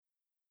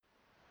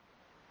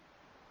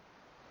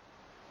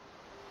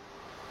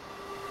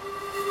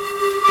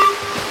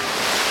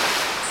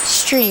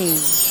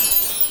stream.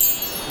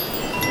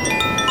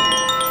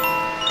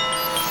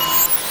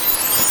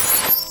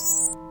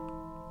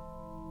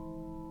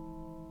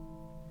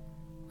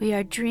 We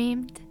are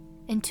dreamed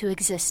into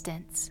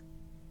existence.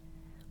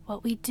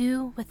 What we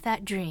do with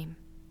that dream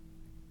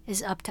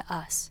is up to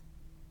us.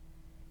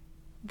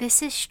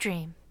 This is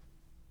Stream.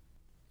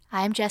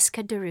 I am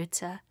Jessica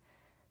DeRuzza,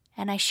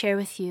 and I share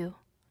with you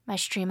my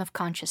stream of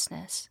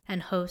consciousness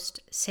and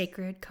host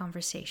sacred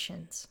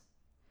conversations.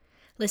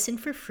 Listen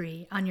for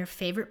free on your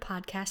favorite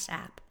podcast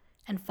app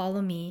and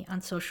follow me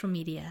on social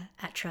media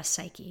at Trust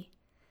Psyche.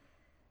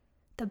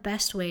 The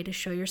best way to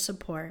show your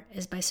support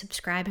is by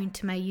subscribing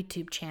to my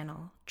YouTube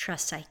channel,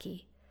 Trust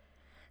Psyche.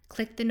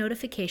 Click the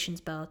notifications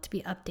bell to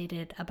be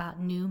updated about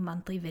new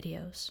monthly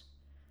videos.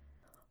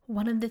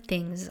 One of the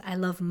things I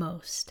love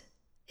most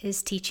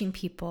is teaching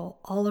people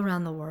all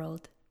around the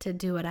world to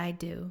do what I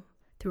do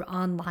through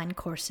online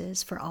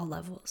courses for all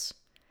levels.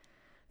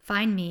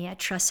 Find me at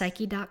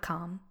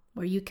trustpsyche.com,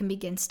 where you can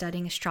begin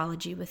studying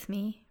astrology with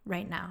me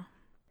right now.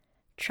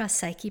 Trust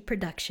Psyche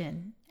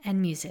production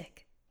and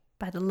music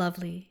by the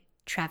lovely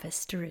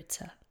Travis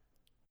DeRuzza.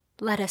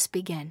 Let us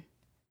begin.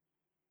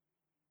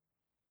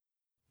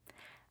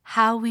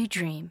 How we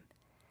dream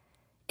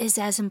is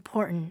as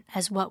important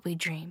as what we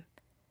dream,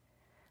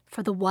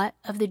 for the what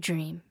of the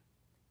dream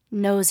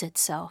knows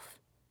itself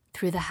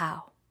through the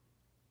how.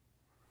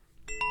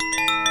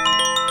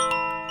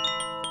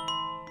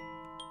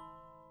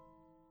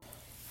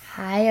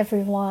 Hi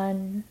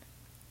everyone.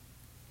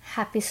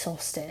 Happy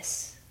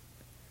solstice.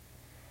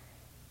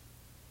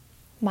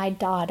 My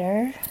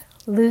daughter,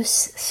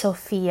 Luce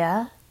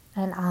Sophia,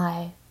 and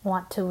I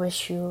want to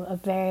wish you a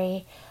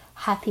very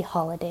happy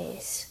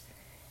holidays.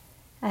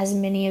 As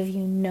many of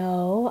you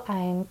know,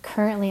 I'm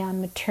currently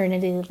on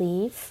maternity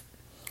leave,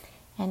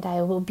 and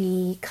I will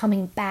be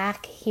coming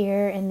back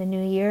here in the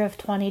new year of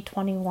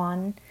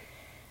 2021.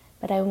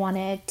 But I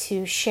wanted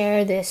to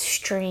share this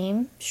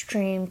stream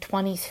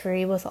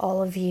 23, with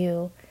all of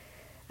you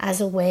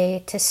as a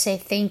way to say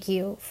thank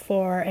you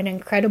for an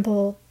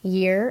incredible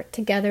year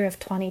together of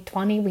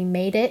 2020. We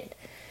made it.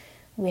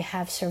 We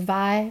have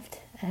survived,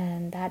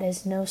 and that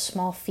is no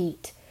small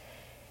feat.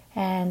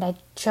 And I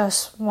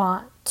just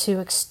want to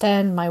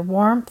extend my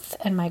warmth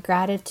and my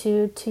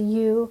gratitude to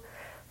you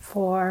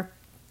for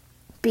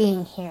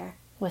being here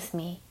with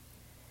me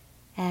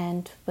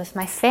and with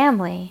my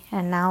family.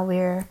 And now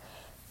we're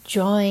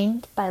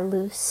joined by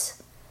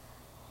Luce.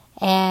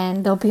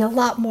 And there'll be a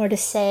lot more to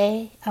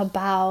say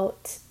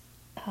about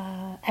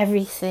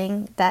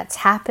everything that's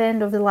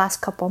happened over the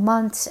last couple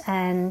months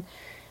and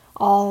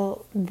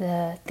all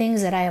the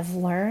things that I have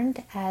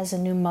learned as a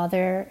new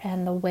mother,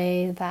 and the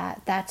way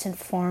that that's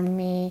informed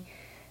me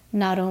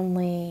not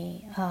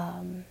only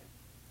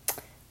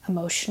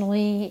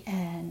emotionally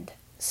and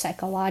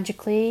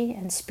psychologically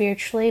and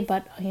spiritually,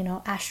 but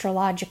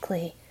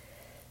astrologically.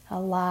 A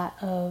lot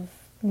of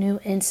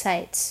new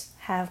insights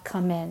have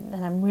come in,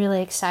 and I'm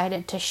really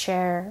excited to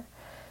share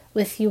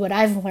with you what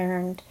I've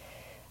learned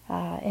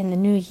in the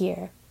new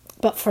year.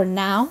 But for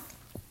now,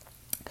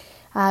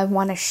 I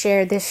want to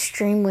share this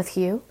stream with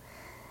you.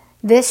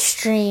 This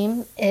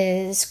stream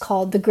is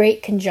called The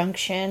Great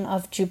Conjunction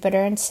of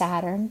Jupiter and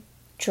Saturn,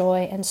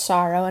 Joy and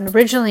Sorrow. And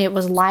originally it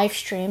was live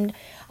streamed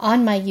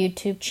on my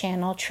YouTube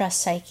channel, Trust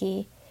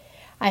Psyche.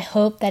 I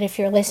hope that if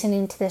you're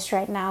listening to this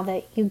right now,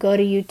 that you go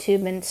to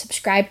YouTube and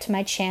subscribe to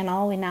my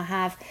channel. We now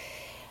have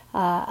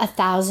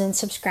 1,000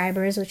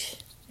 subscribers, which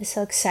is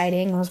so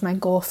exciting. It was my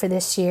goal for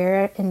this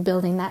year in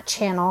building that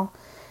channel,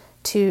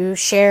 to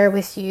share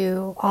with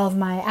you all of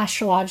my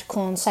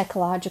astrological and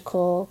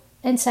psychological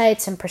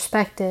insights and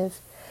perspective.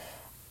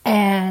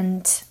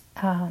 And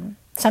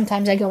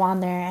sometimes I go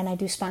on there and I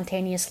do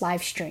spontaneous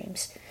live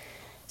streams.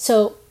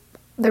 So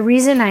the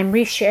reason I'm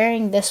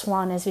resharing this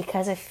one is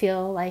because I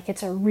feel like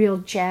it's a real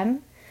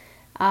gem.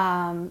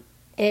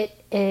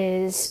 It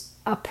is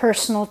a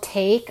personal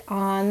take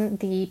on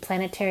the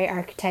planetary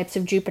archetypes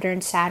of Jupiter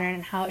and Saturn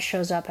and how it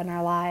shows up in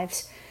our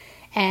lives.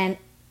 And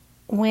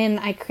when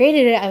I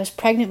created it, I was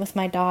pregnant with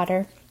my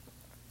daughter,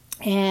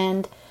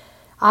 and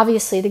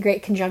obviously the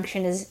Great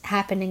Conjunction is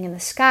happening in the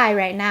sky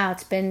right now.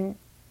 It's been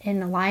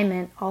in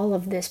alignment all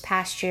of this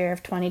past year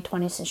of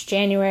 2020 since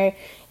January.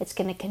 It's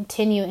going to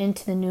continue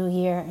into the new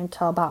year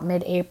until about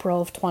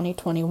mid-April of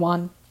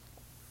 2021.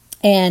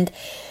 And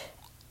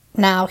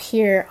now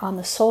here on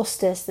the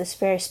solstice, this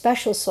very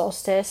special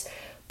solstice,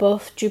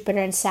 both Jupiter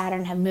and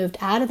Saturn have moved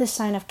out of the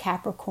sign of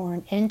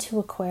Capricorn into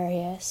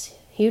Aquarius.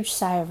 Huge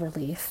sigh of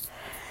relief.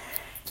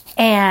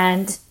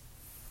 And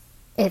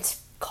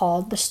it's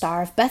called the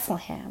Star of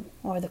Bethlehem,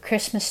 or the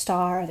Christmas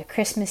star, or the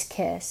Christmas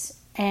kiss.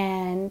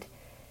 And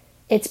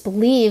it's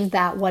believed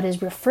that what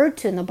is referred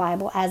to in the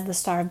Bible as the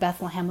Star of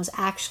Bethlehem was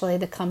actually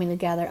the coming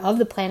together of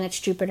the planets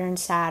Jupiter and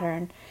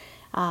Saturn.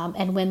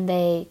 And when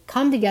they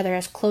come together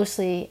as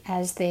closely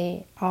as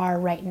they are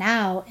right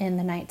now in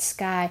the night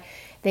sky,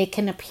 they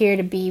can appear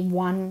to be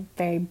one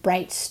very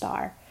bright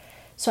star.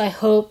 So I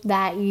hope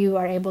that you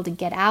are able to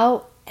get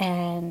out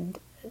and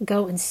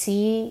go and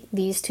see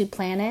these two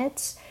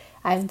planets.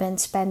 I've been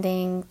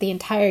spending the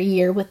entire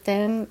year with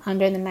them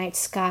under the night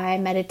sky,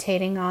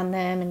 meditating on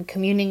them and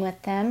communing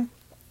with them.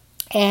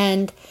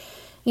 And,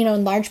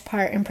 in large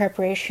part in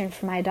preparation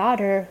for my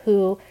daughter,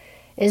 who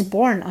is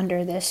born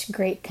under this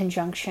great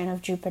conjunction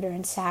of Jupiter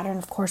and Saturn,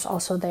 of course,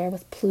 also there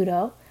with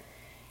Pluto.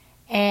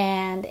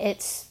 And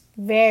it's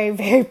very,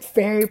 very,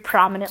 very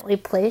prominently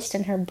placed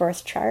in her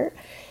birth chart.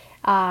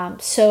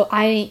 So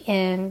I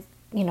am,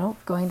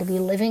 going to be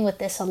living with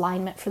this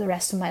alignment for the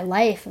rest of my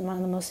life, and one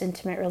of the most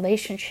intimate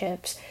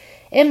relationships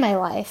in my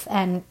life.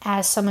 And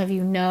as some of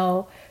you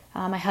know,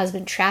 my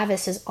husband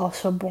Travis is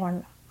also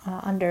born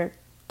under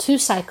 2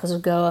 cycles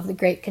ago of the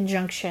great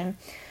conjunction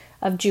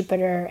of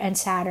Jupiter and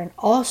Saturn,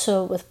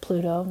 also with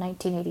Pluto,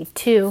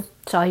 1982.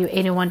 So all you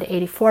 81 to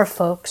 84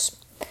 folks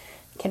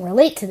can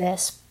relate to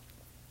this.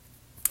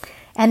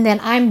 And then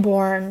I'm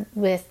born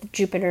with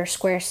Jupiter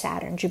square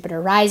Saturn, Jupiter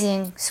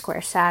rising,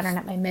 square Saturn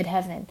at my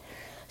midheaven.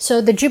 So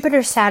the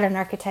Jupiter-Saturn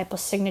archetypal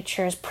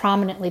signature is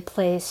prominently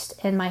placed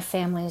in my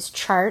family's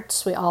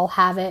charts. We all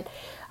have it.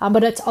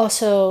 But it's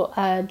also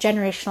a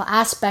generational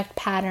aspect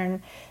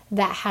pattern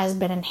that has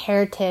been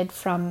inherited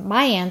from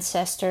my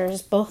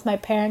ancestors. Both my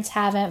parents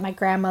have it, my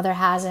grandmother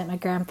has it, my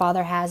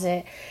grandfather has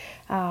it.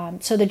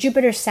 So the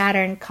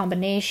Jupiter-Saturn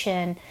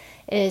combination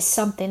is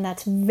something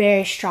that's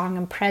very strong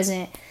and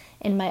present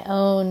in my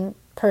own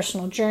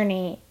personal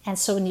journey. And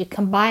so when you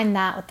combine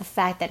that with the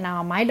fact that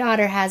now my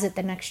daughter has it,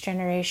 the next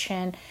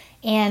generation,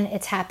 and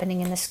it's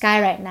happening in the sky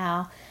right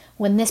now,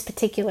 when this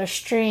particular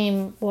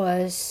stream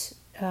was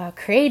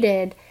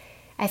created,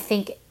 I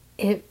think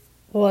it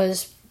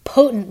was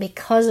potent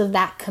because of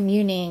that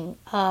communing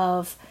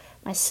of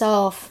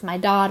myself, my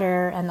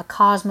daughter, and the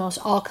cosmos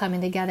all coming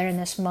together in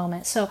this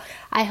moment. So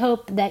I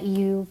hope that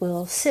you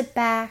will sit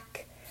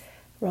back,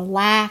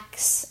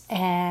 relax,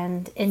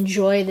 and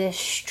enjoy this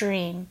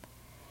stream.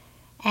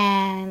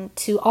 And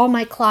to all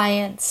my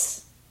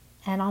clients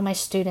and all my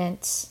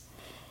students,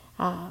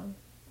 I'm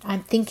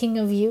thinking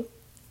of you.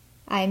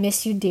 I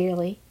miss you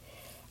dearly,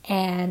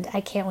 and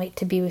I can't wait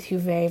to be with you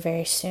very,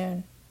 very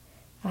soon.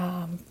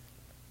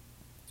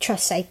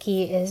 Trust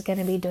Psyche is going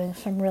to be doing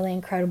some really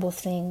incredible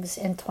things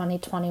in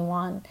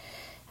 2021.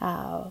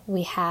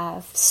 We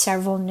have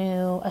several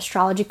new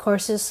astrology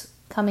courses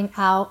coming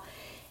out.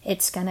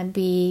 It's going to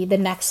be the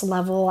next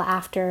level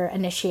after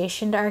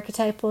initiation to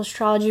archetypal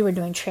astrology. We're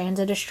doing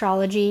transit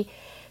astrology.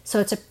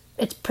 So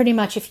it's pretty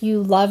much, if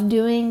you love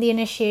doing the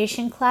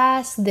initiation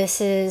class,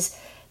 this is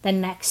the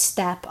next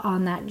step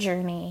on that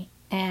journey.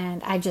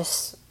 And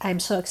I'm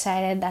so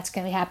excited. That's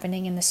going to be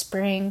happening in the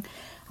spring,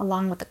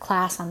 along with the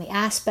class on the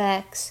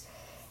aspects.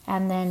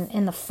 And then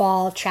in the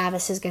fall,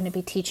 Travis is going to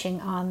be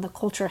teaching on the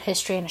cultural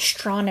history and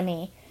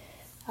astronomy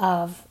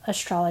of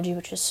astrology,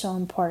 which is so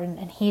important,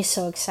 and he's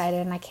so excited,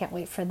 and I can't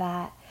wait for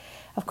that.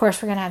 Of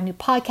course, we're going to have new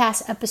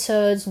podcast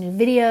episodes, new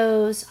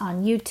videos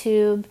on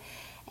YouTube,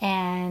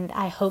 and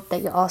I hope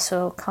that you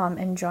also come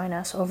and join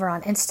us over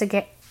on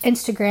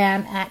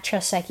Instagram at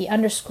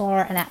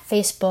TrustPsyche_ and at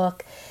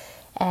Facebook,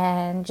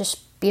 and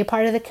just be a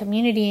part of the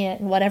community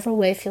in whatever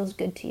way feels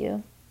good to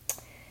you.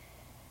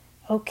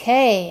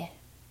 Okay,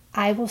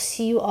 I will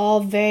see you all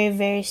very,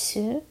 very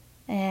soon,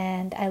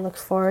 and I look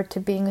forward to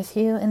being with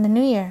you in the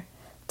new year.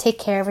 Take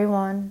care,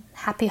 everyone.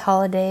 Happy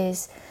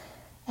holidays.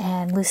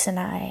 And Luce and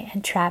I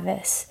and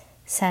Travis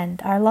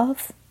send our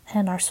love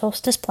and our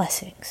solstice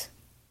blessings.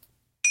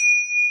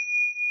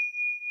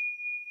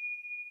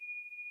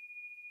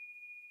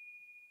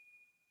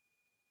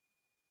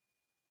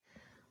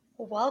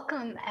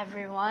 Welcome,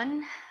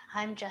 everyone.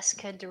 I'm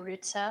Jessica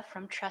DeRuzza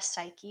from Trust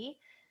Psyche,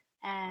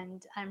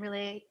 and I'm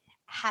really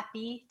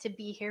happy to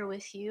be here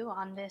with you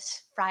on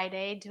this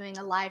Friday doing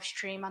a live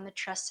stream on the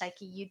Trust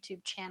Psyche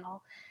YouTube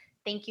channel.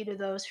 Thank you to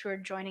those who are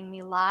joining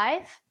me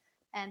live,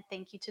 and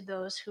thank you to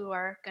those who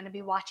are going to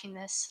be watching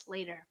this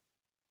later.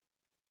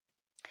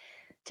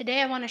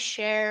 Today I want to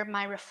share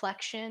my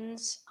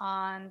reflections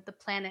on the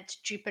planets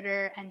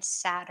Jupiter and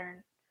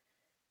Saturn,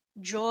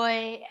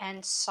 joy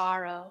and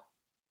sorrow,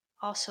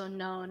 also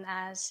known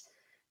as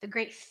the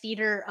great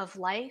theater of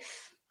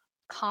life,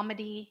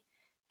 comedy,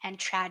 and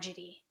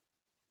tragedy.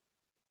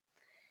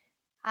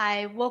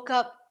 I woke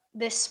up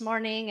this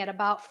morning at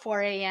about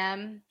 4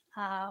 a.m.,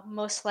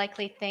 most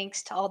likely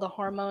thanks to all the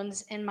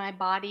hormones in my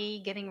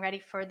body getting ready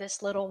for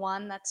this little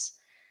one that's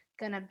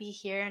going to be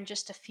here in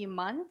just a few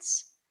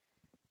months.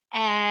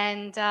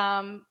 And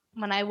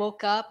when I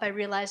woke up, I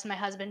realized my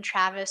husband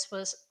Travis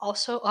was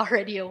also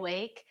already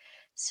awake.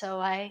 So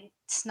I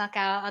snuck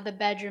out of the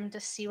bedroom to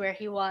see where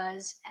he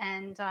was.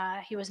 And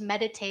he was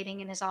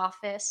meditating in his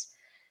office.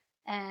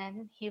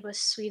 And he was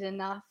sweet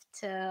enough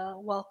to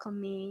welcome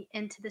me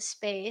into the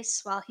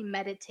space while he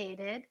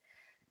meditated.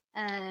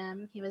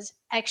 He was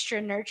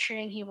extra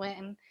nurturing. He went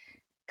and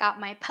got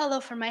my pillow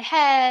for my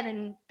head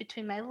and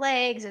between my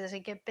legs as I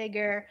get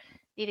bigger,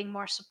 needing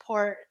more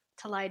support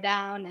to lie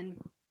down and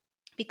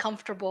be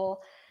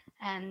comfortable.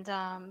 And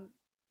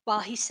while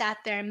he sat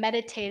there and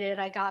meditated,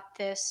 I got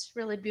this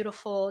really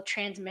beautiful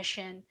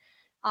transmission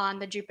on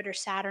the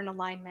Jupiter-Saturn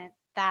alignment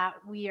that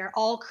we are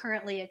all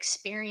currently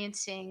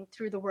experiencing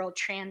through the world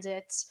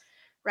transits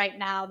right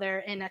now. They're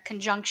in a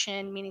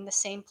conjunction, meaning the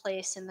same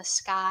place in the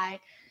sky,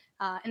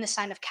 in the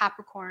sign of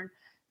Capricorn,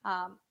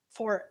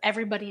 for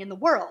everybody in the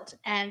world.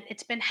 And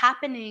it's been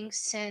happening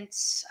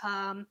since,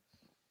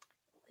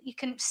 you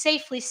can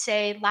safely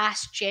say,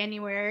 last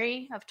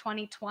January of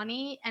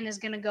 2020, and is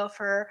going to go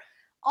for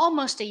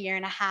almost a year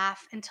and a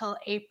half until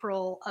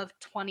April of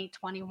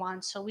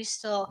 2021. So we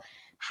still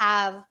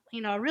have,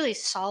 a really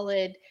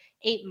solid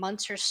 8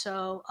 months or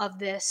so of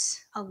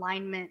this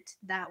alignment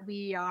that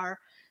we are,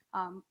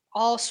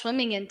 all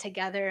swimming in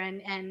together,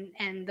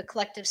 and the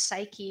collective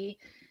psyche,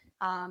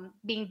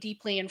 being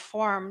deeply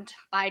informed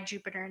by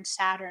Jupiter and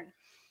Saturn.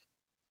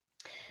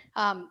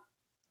 Um,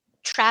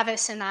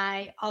 Travis and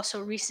I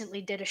also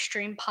recently did a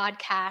stream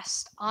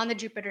podcast on the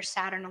Jupiter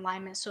Saturn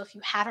alignment. So if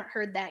you haven't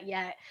heard that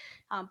yet,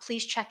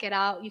 please check it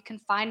out. You can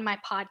find my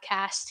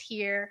podcast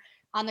here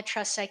on the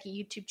Trust Psyche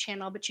YouTube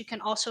channel, but you can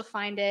also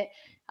find it,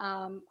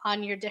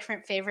 on your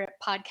different favorite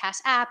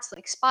podcast apps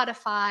like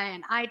Spotify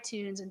and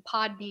iTunes and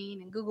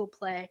Podbean and Google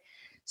Play.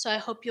 So I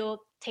hope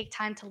you'll take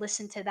time to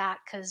listen to that,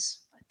 because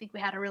I think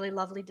we had a really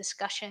lovely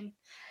discussion.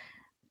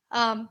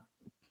 Um,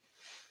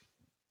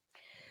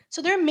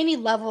 So there are many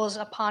levels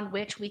upon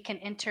which we can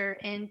enter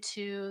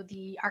into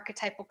the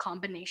archetypal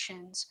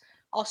combinations,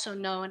 also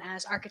known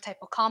as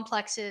archetypal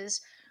complexes,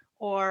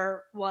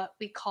 or what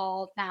we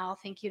call now,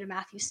 thank you to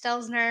Matthew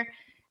Stelzner,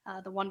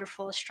 the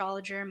wonderful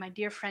astrologer, my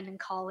dear friend and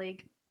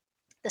colleague,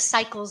 the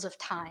cycles of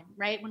time,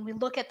 right? When we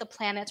look at the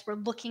planets, we're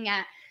looking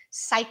at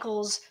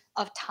cycles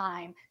of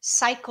time,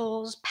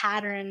 cycles,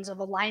 patterns of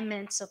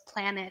alignments of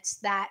planets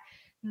that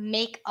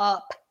make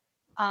up,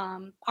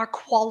 our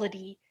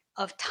quality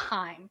of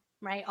time,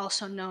 right?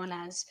 Also known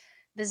as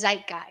the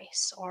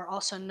zeitgeist, or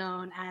also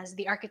known as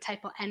the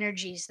archetypal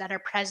energies that are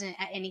present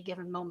at any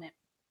given moment.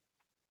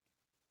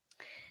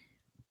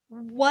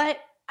 What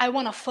I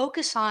want to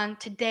focus on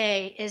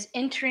today is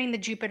entering the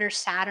Jupiter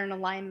Saturn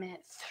alignment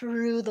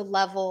through the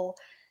level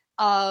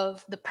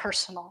of the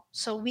personal.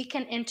 So we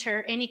can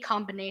enter any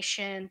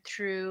combination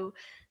through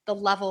the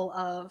level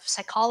of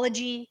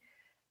psychology,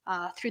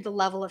 through the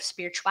level of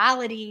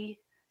spirituality,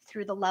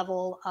 through the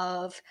level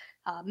of,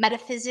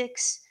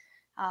 metaphysics,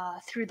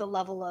 through the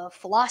level of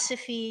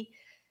philosophy,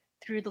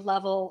 through the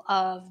level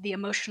of the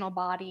emotional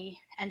body,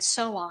 and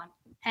so on.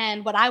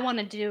 And what I want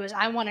to do is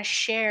I want to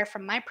share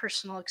from my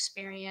personal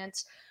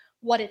experience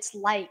what it's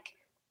like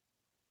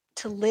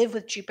to live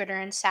with Jupiter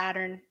and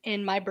Saturn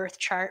in my birth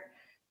chart,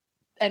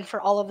 and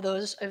for all of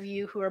those of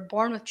you who are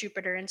born with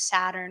Jupiter and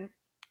Saturn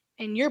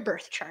in your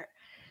birth chart.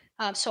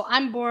 So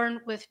I'm born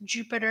with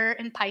Jupiter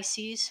in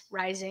Pisces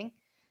rising,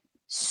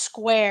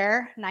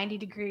 square 90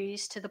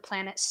 degrees to the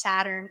planet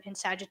Saturn in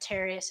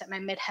Sagittarius at my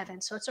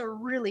midheaven. So it's a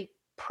really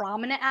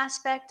prominent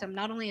aspect.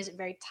 Not only is it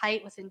very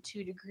tight within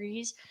 2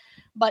 degrees,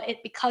 but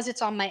because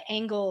it's on my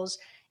angles,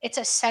 it's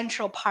a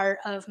central part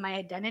of my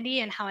identity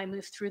and how I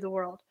move through the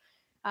world.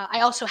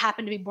 I also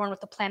happen to be born with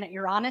the planet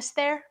Uranus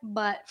there,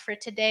 but for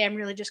today, I'm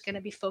really just going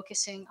to be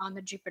focusing on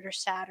the Jupiter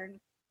Saturn.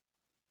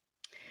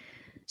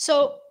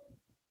 So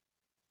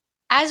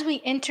as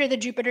we enter the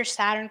Jupiter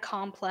Saturn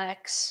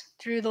complex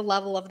through the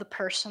level of the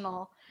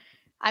personal,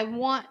 I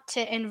want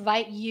to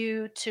invite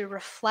you to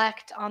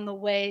reflect on the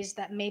ways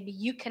that maybe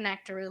you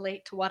connect or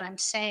relate to what I'm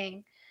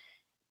saying,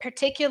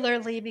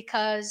 particularly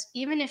because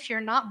even if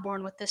you're not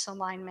born with this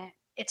alignment,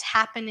 it's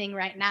happening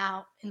right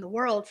now in the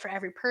world for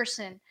every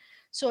person.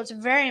 So it's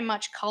very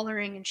much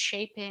coloring and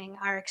shaping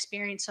our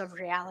experience of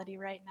reality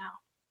right now.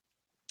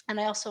 And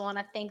I also want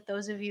to thank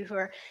those of you who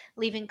are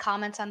leaving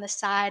comments on the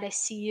side. I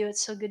see you.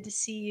 It's so good to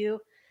see you.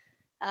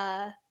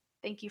 Uh,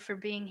 Thank you for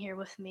being here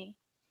with me.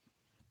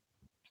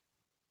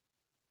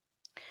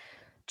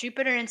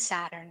 Jupiter and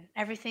Saturn,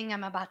 everything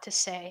I'm about to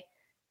say,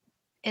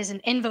 is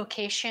an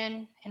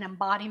invocation, an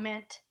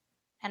embodiment,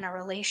 and a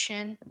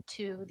relation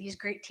to these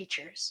great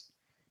teachers,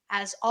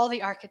 as all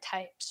the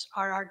archetypes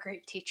are our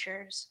great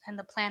teachers, and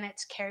the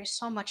planets carry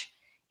so much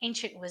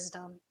ancient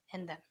wisdom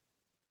in them.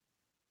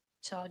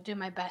 So I'll do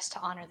my best to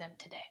honor them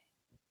today.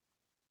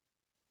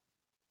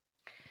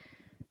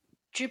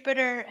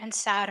 Jupiter and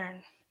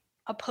Saturn,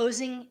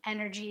 opposing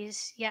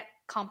energies yet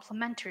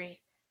complementary.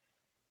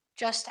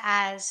 Just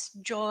as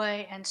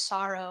joy and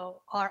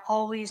sorrow are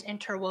always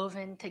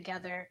interwoven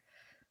together,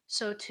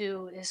 so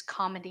too is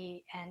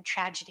comedy and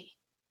tragedy.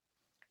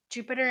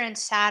 Jupiter and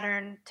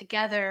Saturn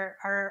together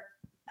are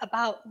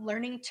about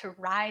learning to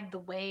ride the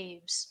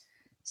waves,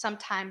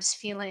 sometimes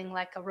feeling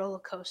like a roller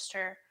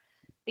coaster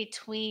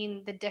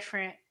between the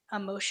different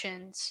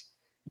emotions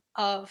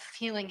of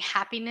feeling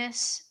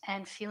happiness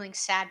and feeling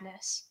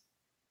sadness.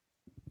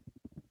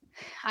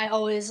 I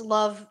always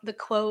love the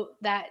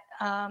quote that,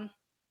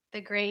 the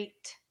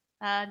great,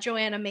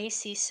 Joanna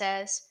Macy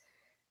says,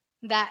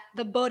 that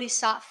the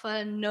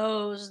bodhisattva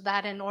knows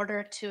that in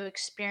order to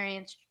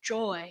experience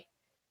joy,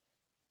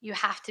 you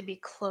have to be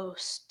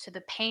close to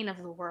the pain of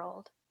the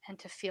world and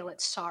to feel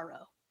its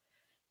sorrow.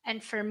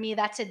 And for me,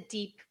 that's a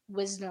deep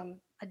wisdom,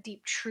 a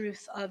deep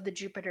truth of the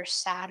Jupiter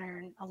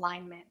Saturn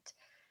alignment,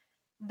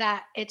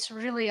 that it's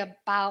really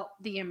about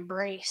the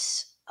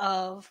embrace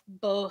of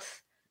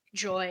both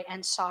joy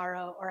and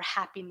sorrow, or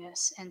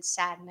happiness and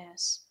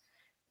sadness.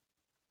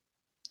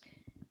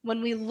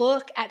 When we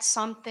look at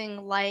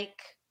something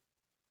like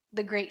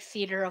the great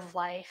theater of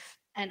life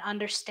and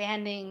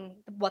understanding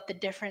what the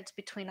difference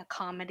between a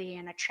comedy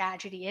and a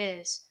tragedy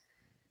is,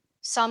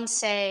 some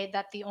say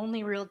that the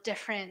only real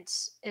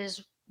difference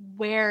is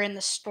where in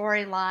the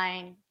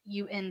storyline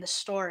you end the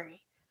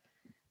story.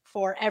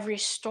 For every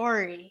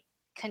story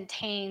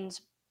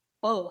contains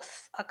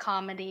both a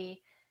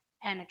comedy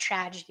and a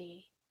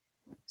tragedy.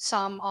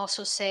 Some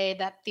also say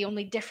that the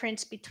only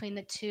difference between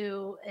the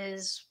two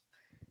is,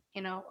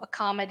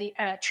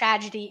 a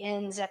tragedy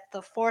ends at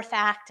the fourth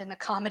act and a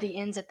comedy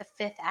ends at the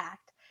fifth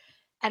act.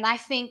 And I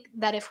think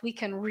that if we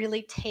can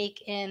really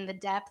take in the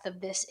depth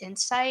of this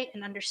insight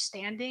and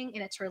understanding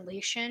in its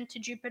relation to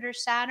Jupiter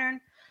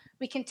Saturn,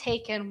 we can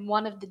take in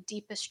one of the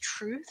deepest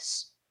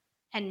truths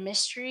and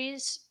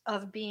mysteries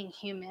of being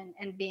human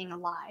and being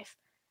alive.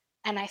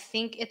 And I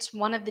think it's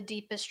one of the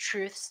deepest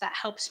truths that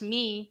helps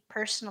me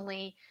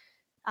personally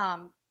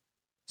um,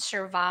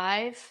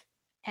 survive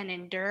and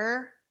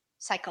endure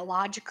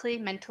psychologically,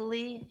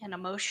 mentally, and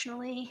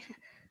emotionally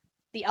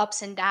the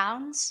ups and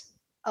downs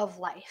of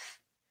life.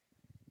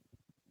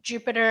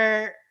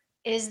 Jupiter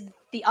is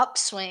the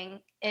upswing.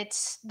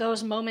 It's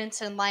those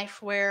moments in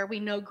life where we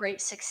know great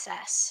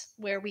success,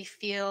 where we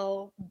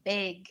feel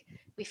big,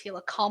 we feel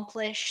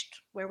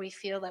accomplished, where we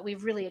feel that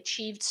we've really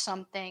achieved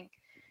something.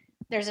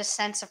 There's a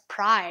sense of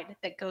pride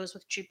that goes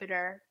with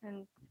Jupiter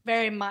and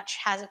very much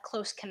has a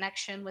close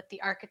connection with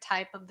the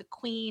archetype of the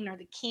queen or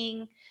the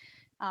king,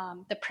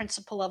 the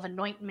principle of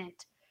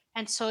anointment.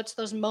 And so it's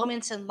those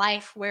moments in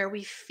life where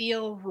we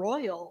feel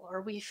royal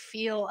or we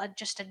feel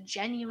just a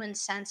genuine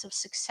sense of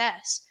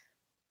success,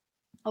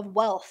 of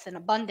wealth and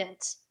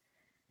abundance.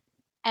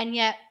 And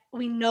yet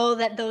we know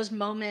that those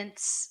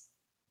moments,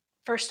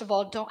 first of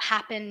all, don't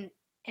happen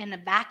in a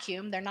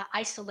vacuum. They're not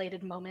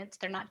isolated moments,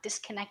 they're not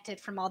disconnected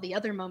from all the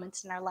other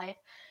moments in our life.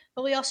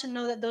 But we also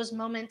know that those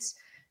moments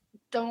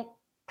don't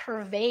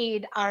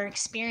pervade our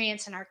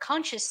experience and our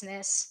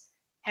consciousness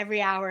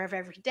every hour of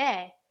every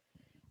day.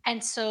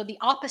 And so the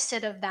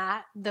opposite of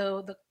that,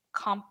 though the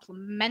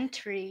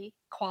complementary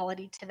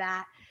quality to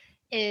that,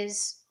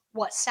 is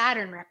what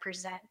Saturn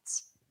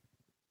represents: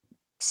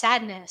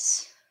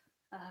 sadness,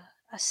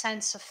 a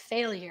sense of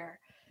failure,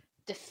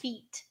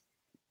 defeat,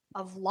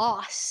 of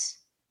loss,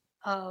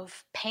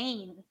 of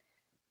pain,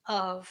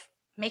 of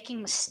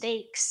making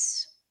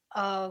mistakes,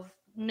 of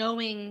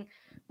knowing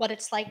what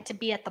it's like to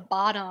be at the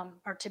bottom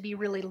or to be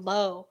really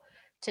low,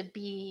 to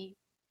be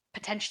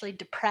potentially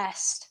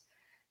depressed,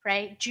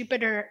 right?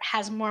 Jupiter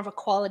has more of a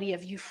quality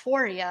of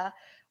euphoria,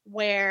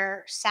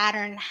 where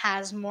Saturn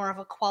has more of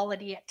a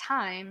quality at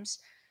times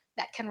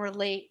that can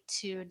relate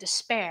to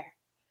despair.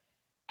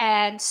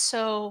 And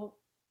so,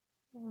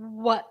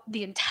 what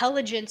the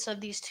intelligence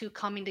of these two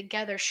coming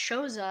together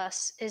shows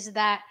us is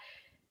that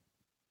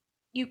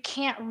you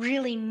can't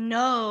really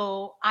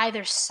know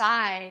either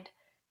side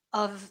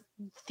of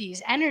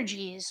these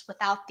energies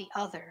without the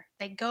other.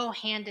 They go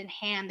hand in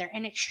hand, they're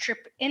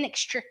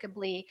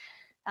inextricably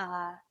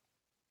uh,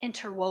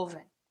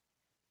 interwoven.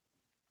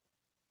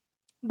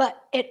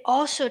 But it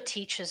also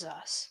teaches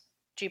us,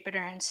 Jupiter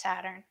and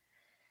Saturn,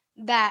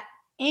 that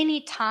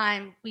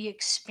anytime we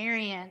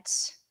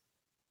experience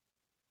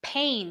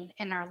pain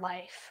in our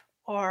life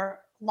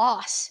or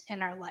loss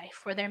in our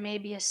life, where there may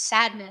be a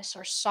sadness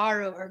or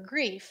sorrow or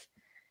grief,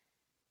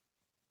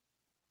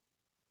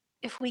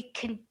 if we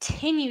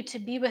continue to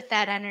be with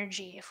that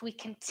energy, if we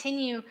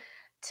continue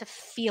to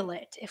feel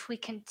it, if we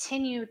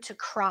continue to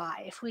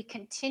cry, if we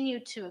continue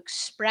to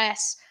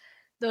express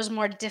those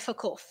more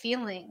difficult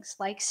feelings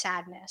like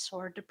sadness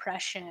or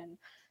depression,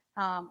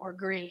 or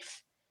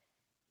grief,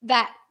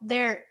 that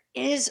there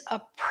is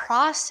a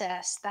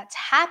process that's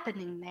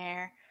happening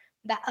there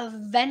that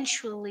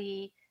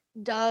eventually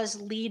does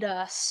lead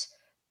us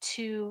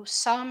to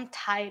some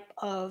type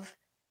of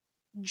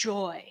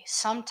joy,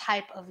 some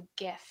type of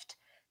gift,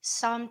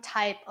 some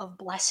type of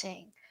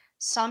blessing,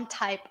 some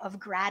type of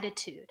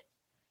gratitude.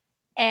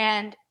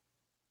 And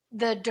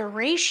the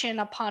duration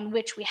upon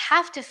which we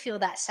have to feel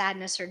that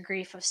sadness or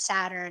grief of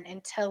Saturn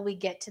until we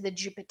get to the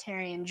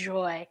Jupiterian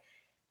joy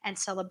and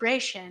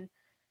celebration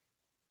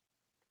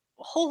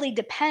wholly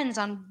depends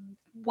on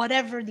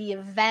whatever the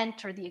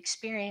event or the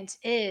experience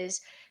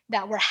is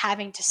that we're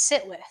having to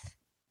sit with.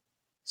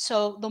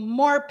 So the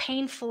more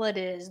painful it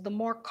is, the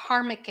more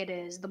karmic it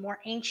is, the more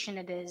ancient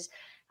it is,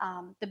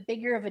 the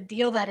bigger of a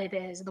deal that it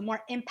is, the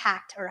more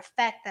impact or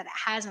effect that it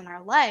has on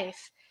our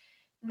life,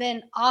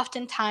 then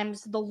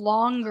oftentimes the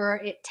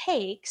longer it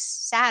takes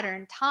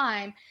Saturn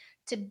time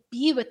to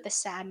be with the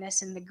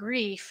sadness and the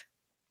grief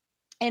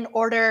in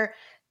order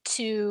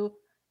to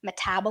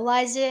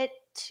metabolize it,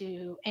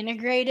 to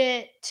integrate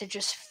it, to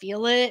just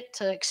feel it,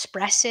 to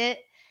express it,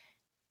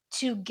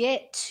 to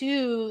get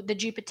to the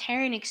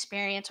Jupiterian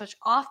experience, which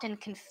often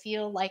can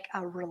feel like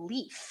a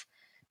relief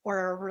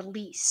or a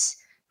release,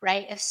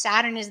 right? If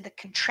Saturn is the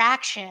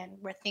contraction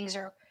where things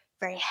are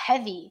very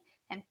heavy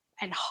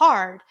and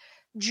hard,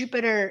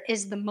 Jupiter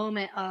is the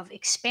moment of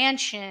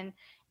expansion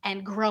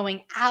and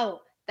growing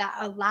out that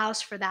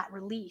allows for that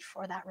relief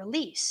or that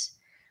release.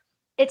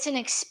 It's an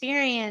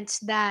experience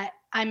that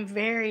I'm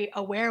very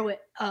aware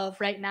of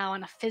right now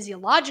on a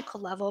physiological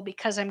level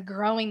because I'm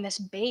growing this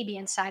baby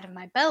inside of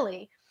my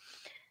belly.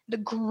 The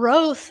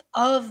growth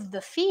of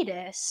the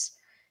fetus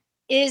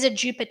is a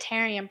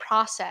Jupiterian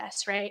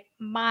process, right?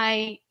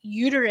 My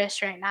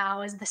uterus right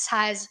now is the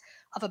size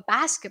of a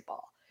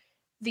basketball.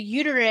 The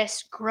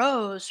uterus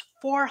grows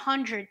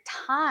 400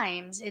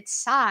 times its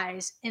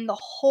size in the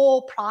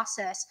whole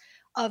process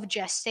of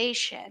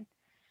gestation.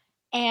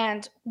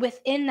 And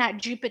within that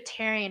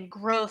Jupiterian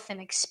growth and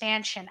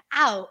expansion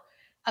out,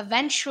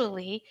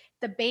 eventually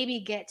the baby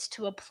gets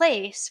to a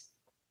place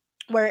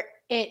where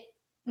it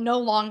no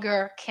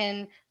longer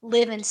can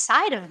live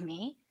inside of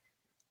me.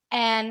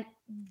 And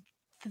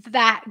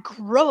that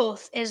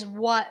growth is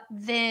what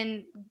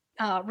then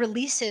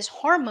releases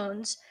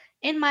hormones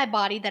in my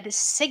body that is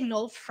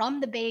signaled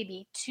from the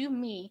baby to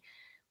me,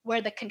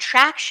 where the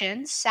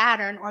contractions,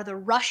 Saturn, or the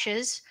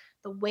rushes,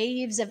 the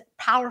waves of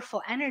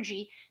powerful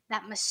energy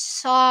that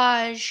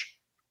massage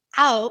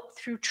out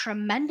through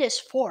tremendous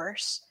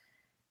force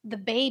the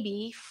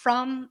baby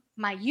from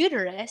my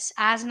uterus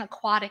as an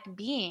aquatic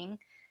being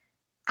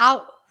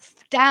out,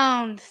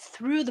 down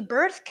through the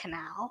birth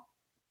canal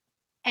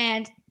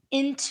and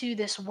into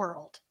this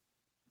world,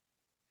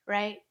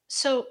 right?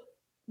 So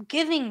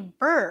giving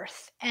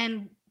birth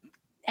and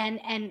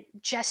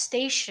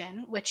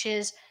gestation, which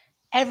is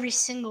every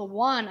single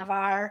one of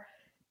our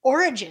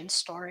origin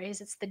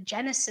stories, it's the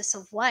genesis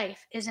of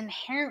life, is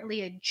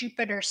inherently a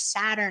Jupiter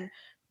Saturn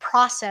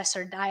process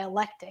or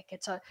dialectic.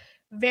 It's a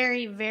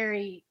very,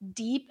 very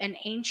deep and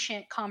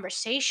ancient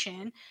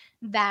conversation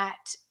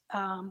that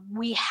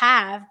we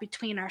have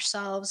between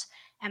ourselves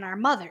and our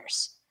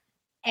mothers.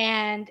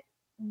 And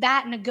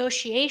that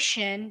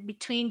negotiation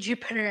between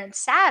Jupiter and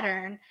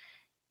Saturn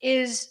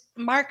is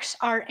marks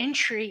our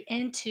entry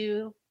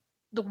into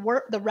the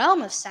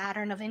realm of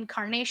Saturn of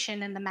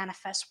incarnation in the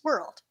manifest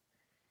world.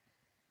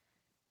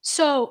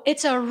 So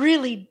it's a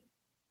really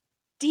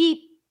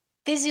deep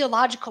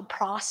physiological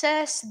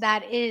process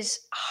that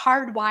is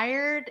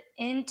hardwired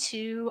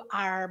into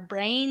our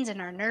brains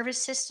and our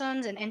nervous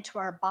systems and into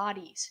our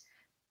bodies.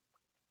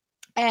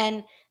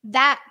 And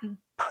that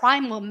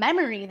primal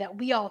memory that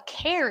we all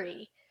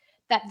carry,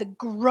 that the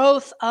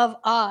growth of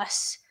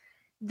us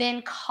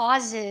then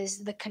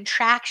causes the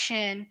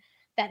contraction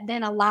that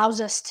then allows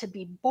us to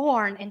be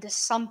born into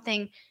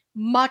something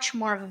much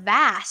more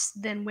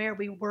vast than where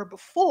we were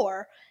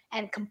before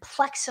and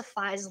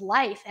complexifies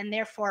life and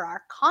therefore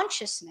our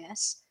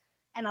consciousness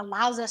and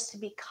allows us to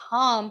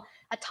become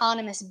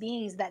autonomous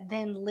beings that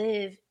then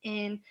live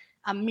in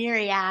a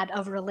myriad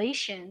of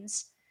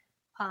relations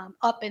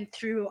up and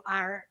through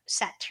our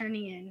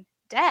Saturnian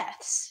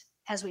deaths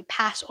as we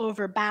pass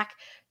over back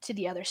to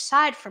the other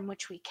side from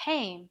which we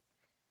came,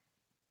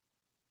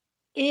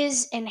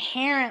 is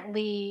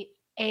inherently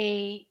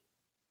a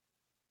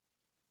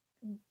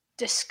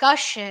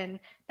discussion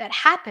that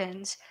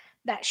happens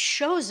that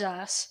shows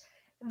us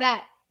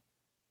that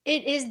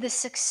it is the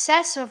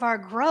success of our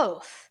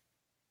growth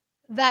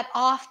that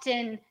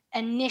often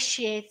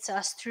initiates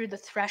us through the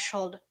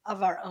threshold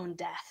of our own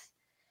death.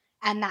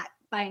 And that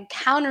by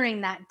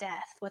encountering that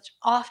death, which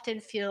often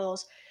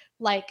feels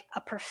like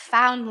a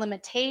profound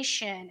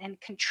limitation and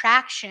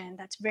contraction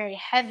that's very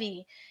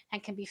heavy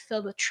and can be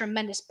filled with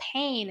tremendous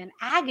pain and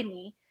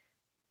agony,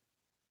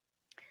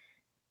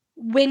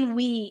 when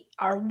we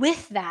are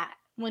with that,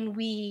 when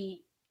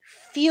we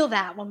feel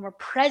that, when we're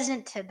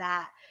present to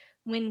that,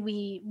 when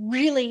we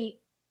really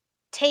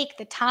take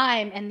the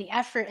time and the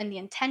effort and the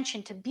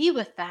intention to be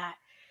with that,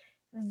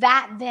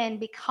 that then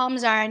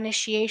becomes our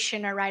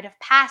initiation or rite of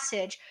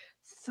passage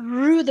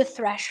through the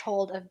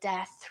threshold of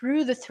death,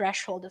 through the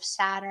threshold of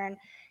Saturn,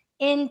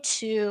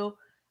 into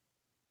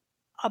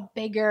a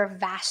bigger,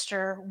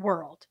 vaster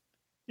world.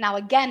 Now,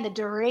 again, the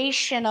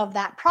duration of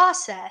that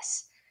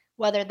process,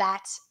 whether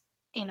that's,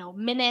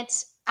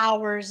 minutes,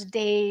 hours,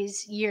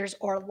 days, years,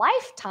 or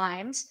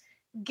lifetimes,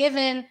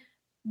 given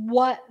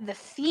what the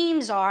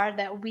themes are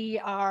that we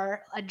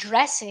are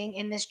addressing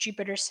in this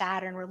Jupiter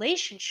Saturn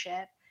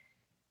relationship,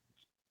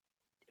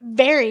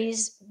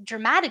 varies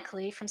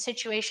dramatically from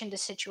situation to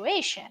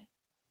situation.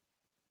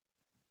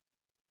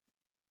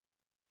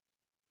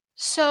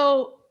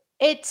 So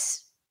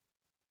it's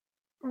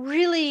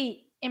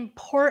really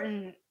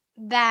important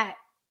that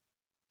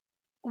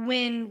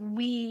when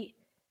we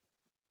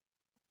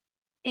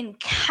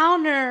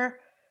encounter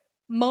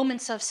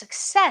moments of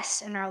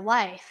success in our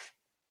life,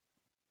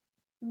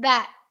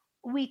 that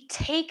we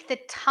take the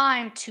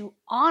time to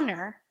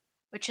honor,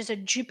 which is a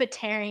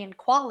Jupiterian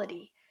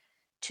quality,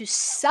 to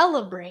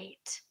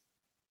celebrate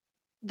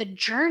the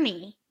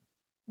journey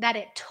that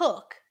it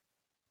took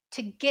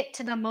to get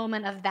to the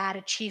moment of that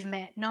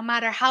achievement, no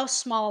matter how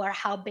small or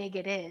how big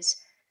it is.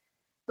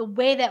 The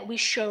way that we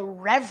show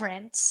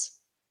reverence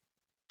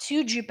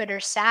to Jupiter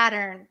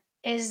Saturn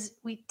is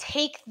we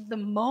take the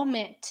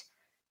moment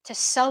to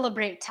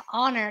celebrate, to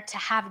honor, to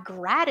have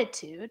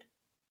gratitude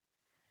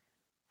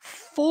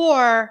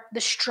for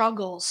the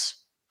struggles,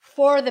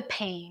 for the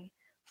pain,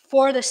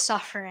 for the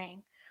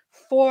suffering,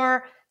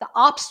 for the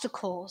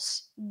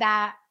obstacles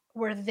that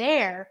were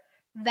there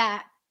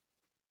that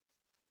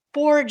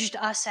forged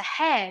us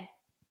ahead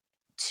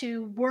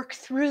to work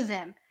through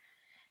them.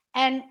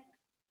 And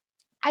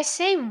I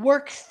say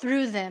work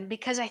through them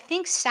because I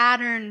think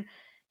Saturn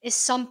is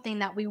something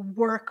that we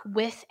work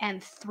with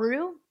and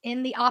through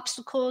in the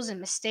obstacles and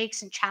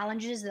mistakes and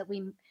challenges that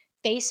we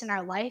face in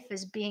our life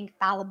as being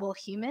fallible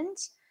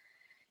humans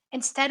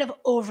instead of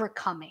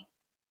overcoming.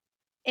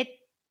 It,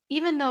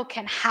 even though it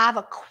can have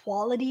a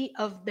quality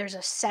of there's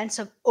a sense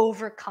of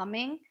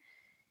overcoming,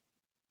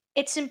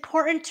 it's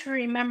important to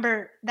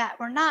remember that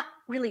we're not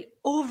really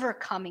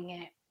overcoming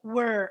it.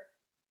 We're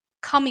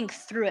coming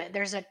through it.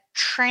 There's a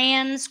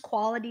trans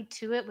quality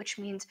to it, which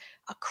means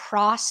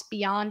across,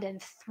 beyond,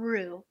 and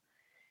through.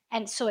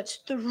 And so it's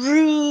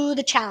through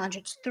the challenge,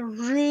 it's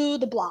through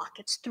the block,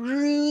 it's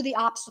through the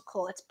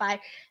obstacle. It's by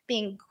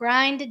being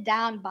grinded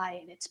down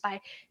by it. It's by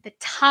the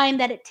time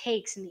that it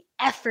takes and the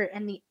effort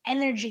and the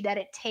energy that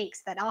it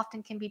takes that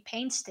often can be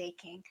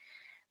painstaking.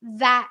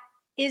 That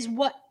is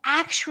what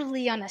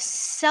actually, on a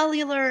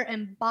cellular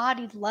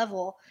embodied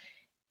level,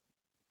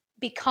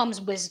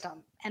 becomes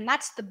wisdom. And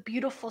that's the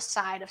beautiful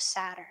side of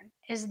Saturn,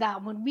 is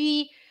that when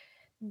we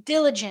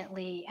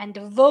diligently and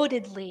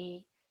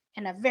devotedly,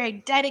 in a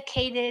very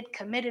dedicated,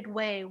 committed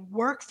way,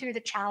 work through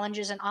the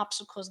challenges and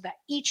obstacles that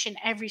each and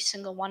every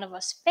single one of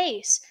us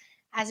face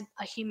as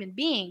a human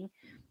being,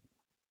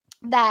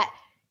 that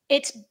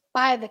it's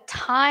by the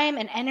time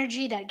and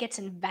energy that gets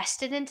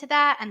invested into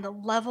that and the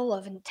level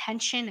of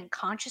intention and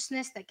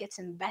consciousness that gets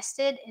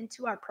invested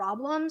into our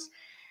problems,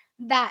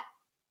 that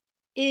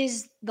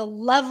is the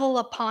level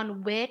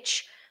upon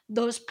which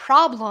those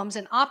problems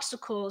and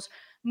obstacles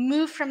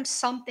move from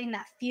something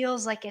that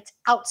feels like it's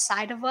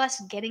outside of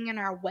us, getting in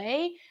our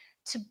way,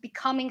 to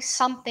becoming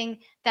something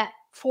that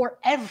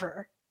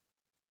forever,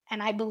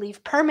 and I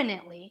believe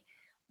permanently,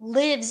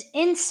 lives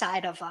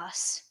inside of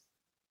us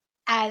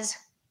as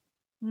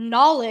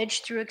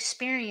knowledge through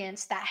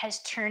experience that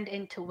has turned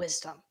into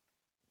wisdom.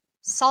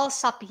 Sol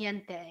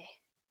sapiente,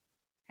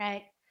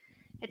 right?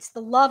 It's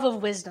the love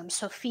of wisdom,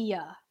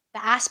 Sophia,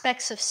 the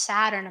aspects of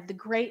Saturn, of the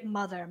great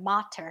mother,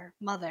 mater,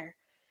 mother,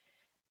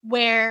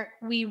 where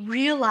we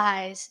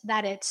realize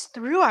that it's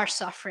through our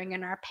suffering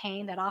and our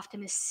pain that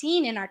often is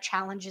seen in our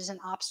challenges and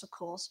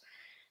obstacles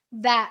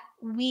that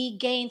we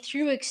gain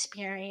through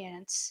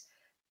experience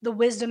the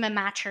wisdom and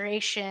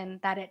maturation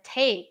that it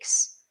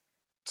takes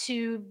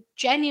to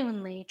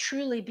genuinely,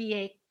 truly be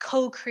a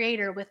co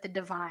creator with the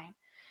divine.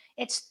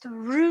 It's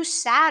through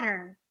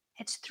Saturn,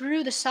 it's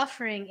through the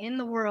suffering in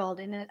the world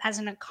and as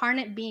an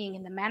incarnate being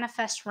in the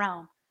manifest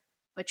realm,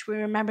 which we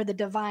remember the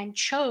divine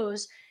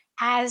chose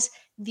as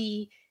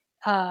the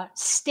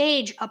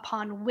stage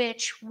upon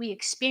which we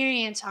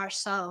experience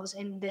ourselves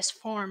in this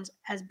forms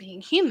as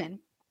being human,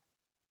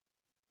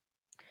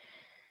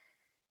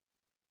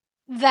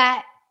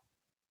 that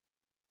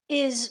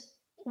is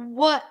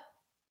what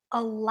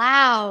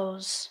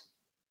allows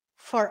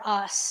for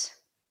us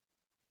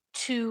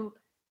to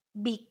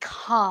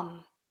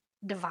become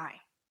divine.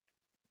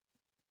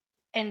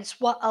 And it's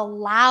what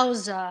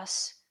allows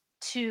us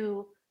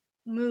to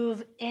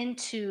move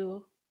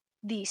into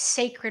the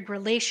sacred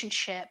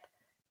relationship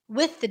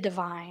with the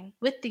divine,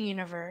 with the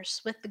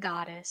universe, with the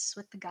goddess,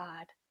 with the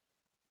God.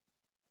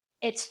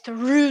 It's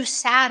through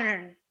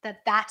Saturn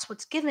that that's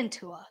what's given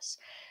to us.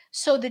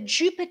 So the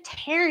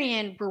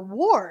Jupiterian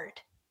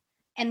reward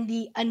and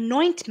the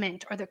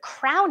anointment or the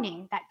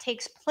crowning that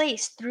takes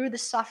place through the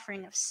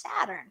suffering of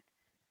Saturn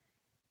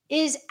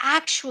is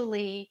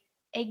actually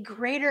a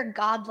greater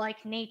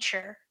godlike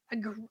nature,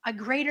 a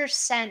greater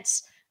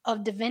sense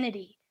of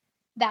divinity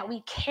that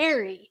we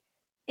carry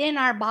in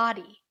our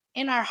body,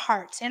 in our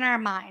hearts, in our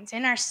minds,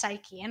 in our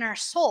psyche, in our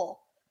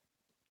soul,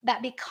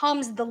 that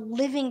becomes the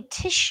living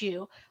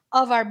tissue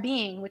of our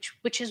being,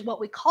 which is what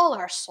we call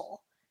our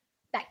soul,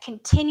 that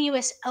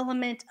continuous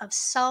element of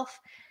self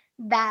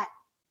that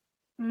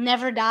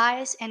never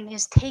dies and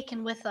is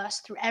taken with us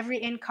through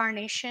every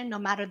incarnation, no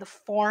matter the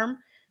form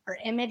or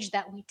image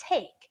that we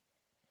take.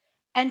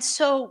 And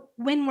so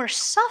when we're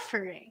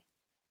suffering,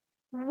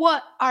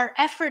 what our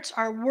efforts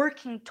are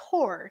working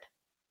toward,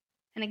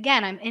 and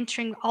again, I'm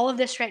entering all of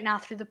this right now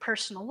through the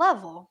personal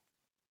level,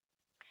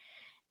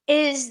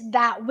 is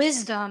that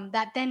wisdom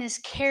that then is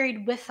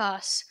carried with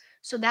us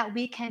so that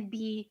we can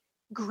be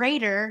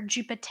greater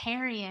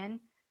Jupiterian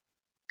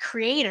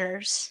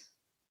creators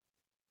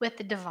with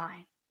the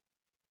divine.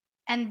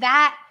 And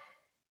that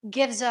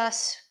gives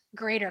us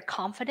greater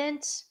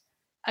confidence,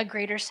 a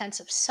greater sense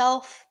of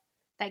self,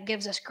 that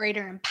gives us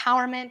greater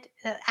empowerment,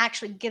 that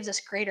actually gives us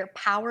greater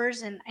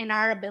powers in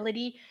our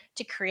ability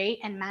to create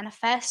and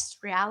manifest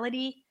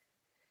reality.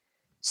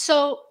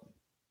 So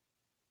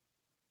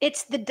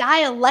it's the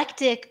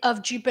dialectic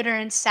of Jupiter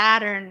and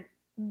Saturn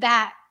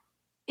that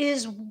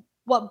is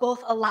what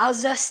both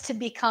allows us to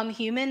become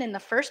human in the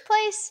first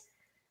place,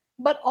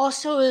 but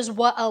also is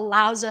what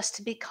allows us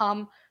to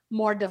become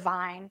more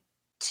divine,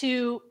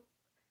 to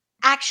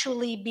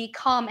actually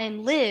become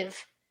and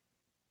live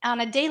on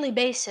a daily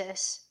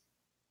basis,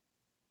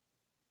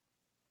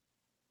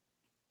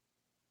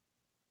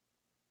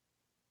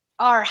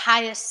 our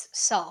highest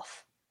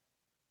self,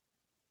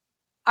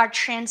 our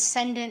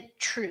transcendent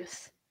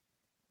truth.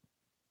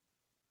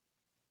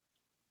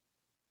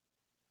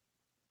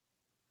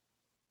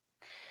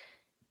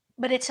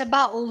 But it's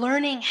about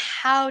learning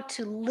how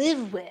to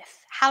live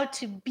with, how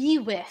to be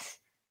with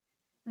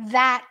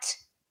that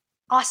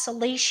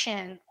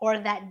oscillation or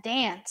that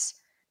dance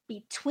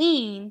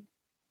between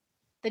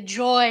the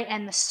joy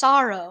and the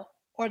sorrow,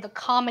 or the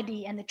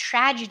comedy and the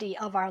tragedy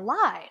of our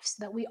lives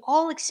that we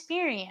all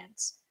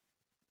experience,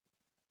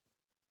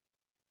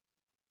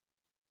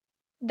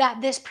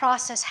 that this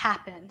process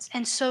happens.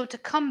 And so, to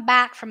come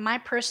back from my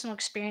personal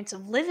experience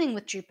of living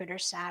with Jupiter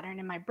Saturn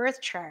in my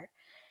birth chart,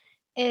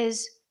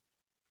 is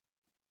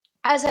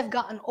as I've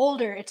gotten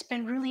older, it's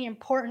been really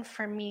important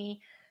for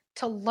me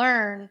to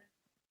learn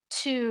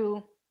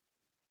to,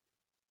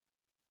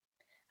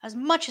 as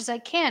much as I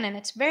can, and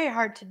it's very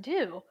hard to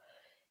do,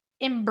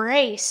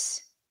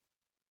 embrace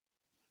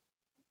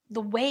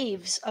the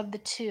waves of the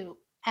two.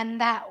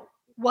 And that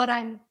what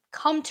I'm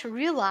come to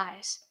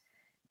realize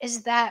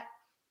is that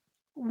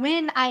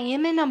when I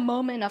am in a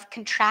moment of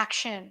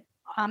contraction,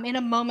 in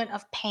a moment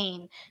of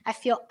pain, I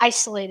feel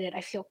isolated,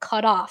 I feel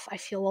cut off, I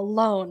feel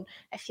alone,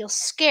 I feel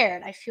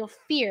scared, I feel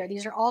fear.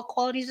 These are all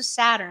qualities of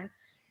Saturn.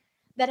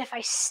 That if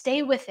I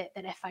stay with it,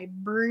 that if I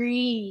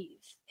breathe,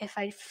 if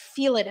I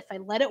feel it, if I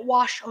let it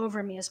wash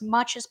over me as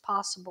much as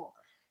possible,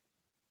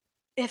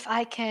 if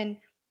I can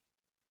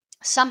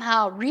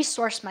somehow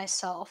resource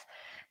myself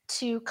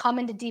to come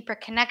into deeper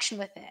connection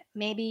with it.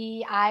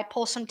 Maybe I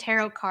pull some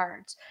tarot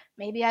cards.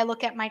 Maybe I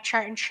look at my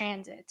chart in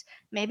transit.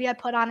 Maybe I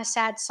put on a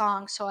sad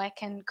song so I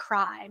can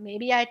cry.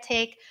 Maybe I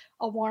take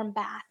a warm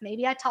bath.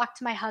 Maybe I talk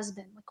to my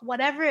husband. Like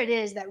whatever it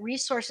is that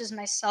resources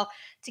myself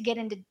to get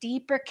into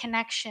deeper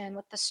connection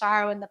with the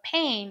sorrow and the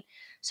pain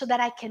so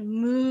that I can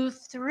move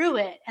through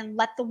it and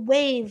let the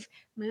wave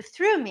move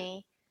through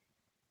me,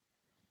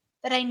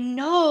 that I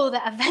know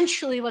that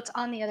eventually what's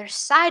on the other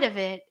side of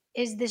it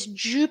is this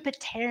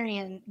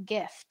Jupiterian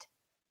gift.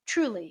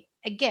 Truly,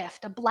 a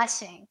gift, a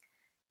blessing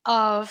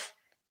of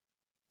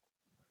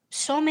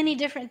so many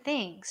different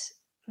things.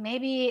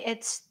 Maybe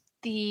it's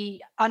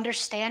the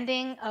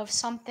understanding of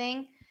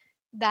something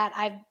that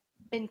I've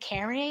been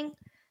carrying.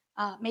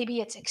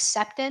 Maybe it's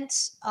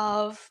acceptance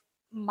of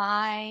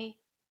my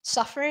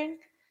suffering.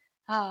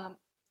 um,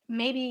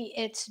 Maybe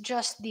it's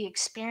just the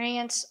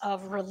experience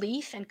of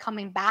relief and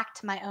coming back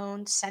to my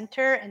own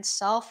center and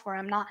self, where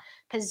I'm not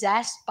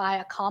possessed by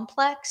a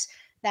complex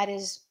that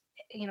is,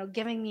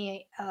 giving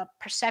me a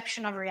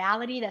perception of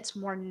reality that's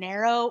more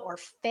narrow or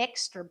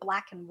fixed or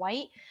black and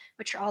white,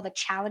 which are all the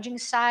challenging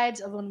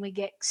sides of when we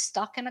get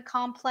stuck in a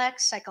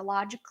complex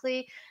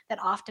psychologically, that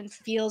often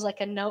feels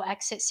like a no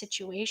exit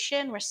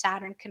situation, where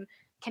Saturn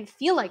can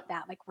feel like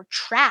that, like we're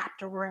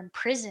trapped or we're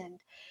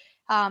imprisoned.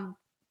 um,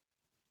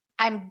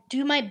 I'm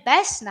do my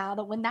best now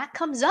that when that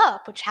comes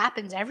up, which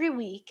happens every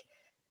week,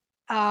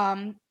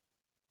 um,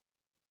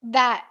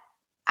 that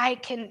I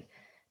can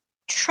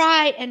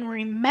try and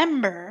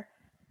remember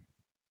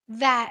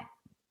that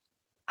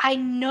I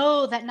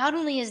know that not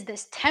only is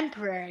this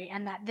temporary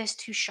and that this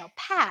too shall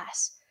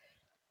pass,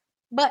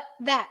 but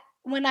that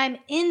when I'm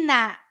in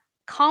that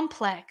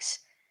complex,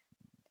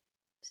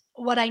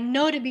 what I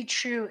know to be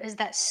true is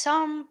that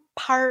some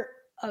part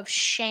of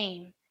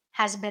shame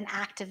has been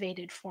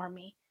activated for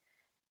me.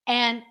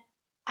 And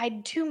I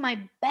do my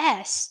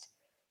best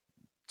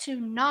to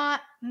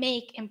not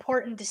make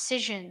important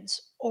decisions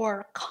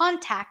or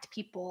contact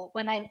people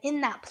when I'm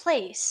in that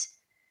place,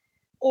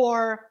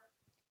 or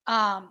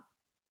um,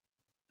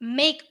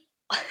 make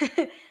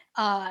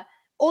uh,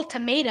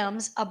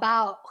 ultimatums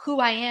about who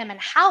I am and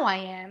how I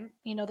am,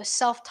 the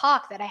self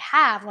talk that I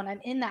have when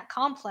I'm in that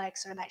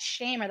complex or that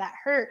shame or that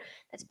hurt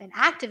that's been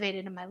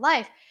activated in my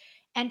life.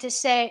 And to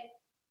say,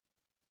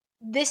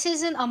 this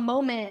isn't a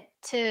moment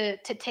to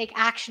take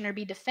action or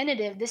be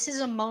definitive. This is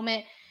a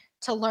moment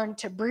to learn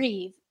to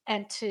breathe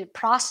and to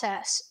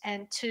process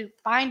and to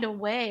find a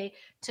way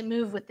to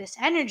move with this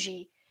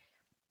energy.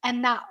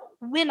 And that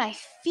when I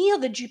feel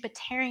the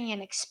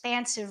Jupiterian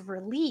expansive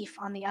relief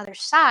on the other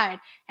side,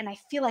 and I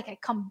feel like I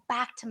come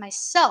back to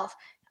myself,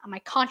 my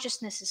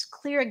consciousness is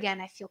clear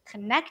again, I feel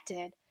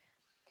connected,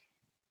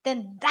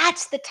 then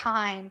that's the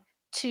time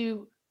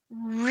to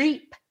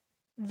reap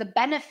the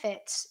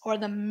benefits or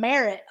the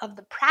merit of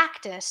the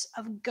practice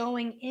of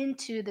going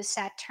into the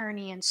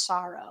Saturnian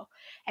sorrow.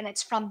 And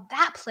it's from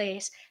that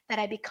place that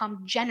I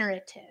become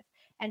generative.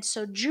 And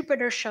so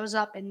Jupiter shows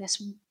up in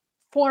this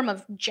form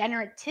of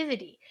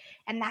generativity.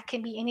 And that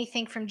can be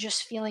anything from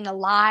just feeling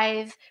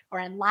alive or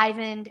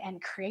enlivened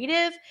and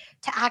creative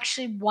to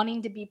actually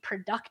wanting to be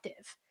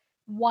productive,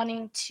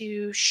 wanting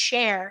to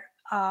share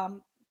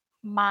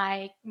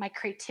my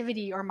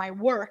creativity or my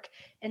work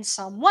in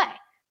some way.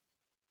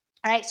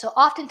 All right. So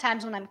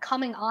oftentimes when I'm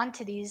coming on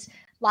to these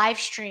live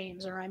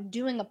streams or I'm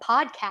doing a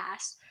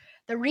podcast,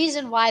 the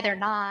reason why they're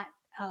not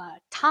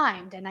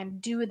timed and I'm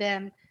do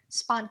them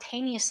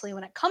spontaneously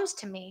when it comes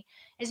to me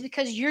is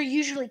because you're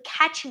usually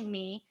catching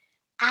me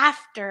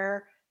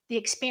after the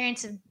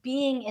experience of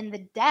being in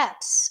the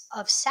depths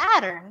of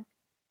Saturn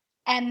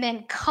and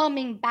then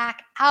coming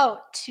back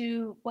out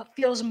to what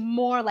feels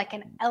more like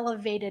an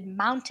elevated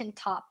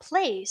mountaintop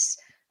place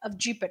of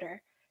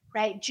Jupiter,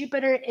 right?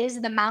 Jupiter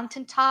is the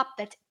mountaintop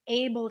that's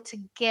able to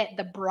get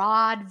the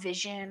broad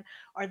vision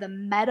or the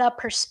meta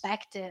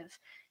perspective.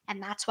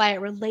 And that's why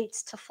it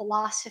relates to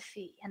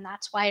philosophy. And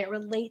that's why it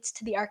relates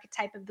to the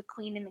archetype of the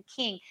queen and the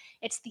king.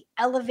 It's the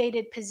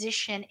elevated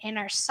position in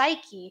our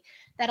psyche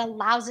that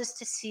allows us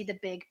to see the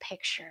big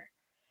picture.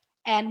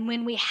 And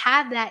when we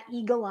have that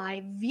eagle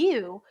eye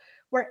view,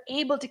 we're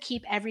able to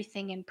keep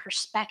everything in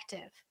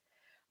perspective.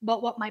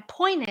 But what my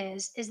point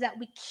is that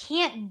we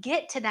can't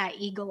get to that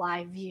eagle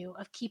eye view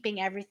of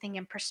keeping everything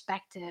in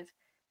perspective,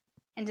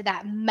 into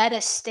that meta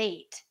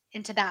state,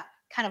 into that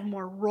kind of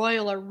more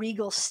royal or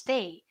regal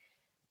state,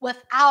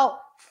 without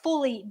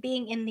fully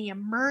being in the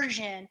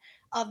immersion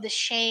of the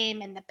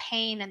shame and the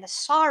pain and the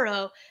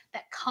sorrow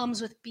that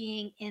comes with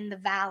being in the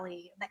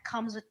valley, that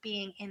comes with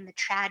being in the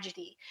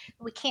tragedy.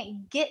 We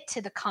can't get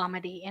to the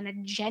comedy in a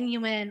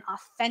genuine,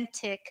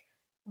 authentic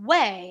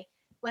way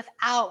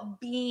without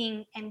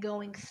being and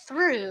going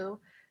through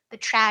the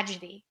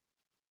tragedy.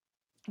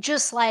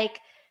 Just like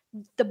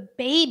the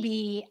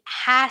baby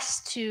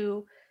has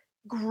to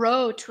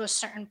grow to a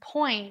certain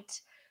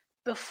point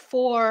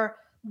before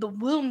the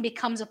womb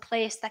becomes a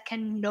place that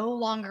can no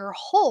longer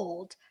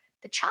hold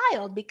the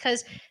child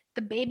because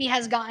the baby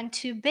has gotten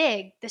too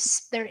big.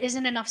 There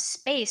isn't enough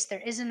space,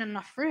 there isn't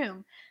enough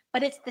room.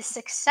 But it's the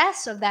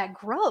success of that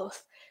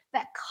growth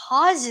that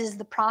causes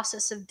the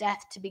process of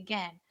death to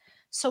begin.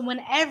 So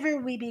whenever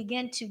we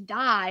begin to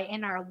die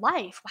in our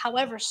life,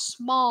 however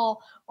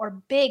small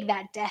or big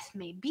that death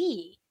may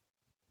be,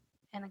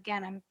 and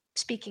again, I'm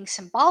speaking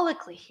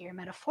symbolically here,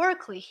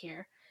 metaphorically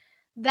here,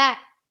 that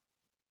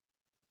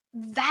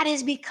that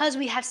is because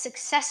we have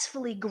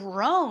successfully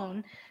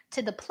grown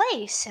to the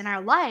place in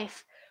our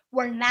life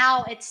where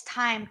now it's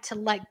time to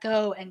let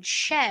go and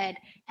shed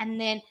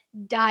and then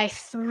die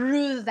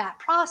through that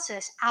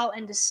process out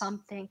into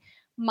something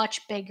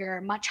much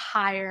bigger, much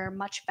higher,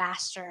 much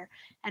vaster,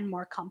 and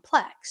more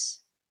complex.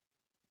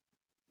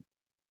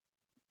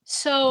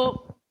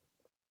 So,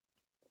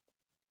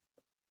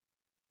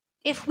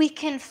 if we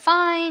can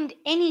find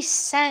any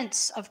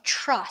sense of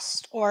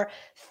trust or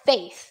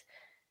faith,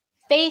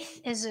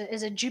 faith is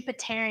a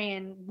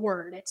Jupiterian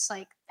word. It's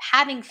like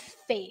having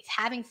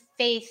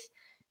faith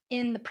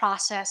in the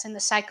process, in the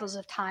cycles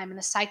of time, and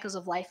the cycles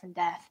of life and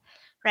death,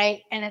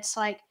 right? And it's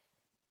like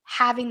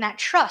having that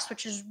trust,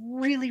 which is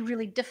really,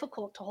 really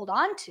difficult to hold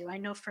on to. I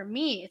know for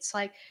me, it's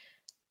like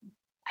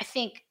I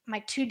think my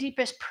two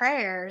deepest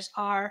prayers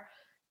are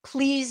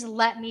please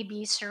let me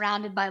be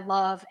surrounded by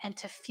love and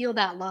to feel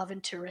that love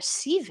and to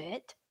receive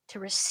it, to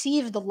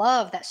receive the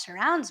love that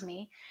surrounds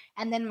me.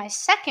 And then my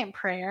second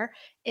prayer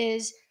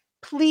is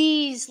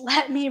please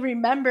let me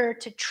remember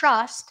to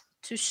trust,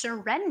 to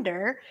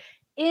surrender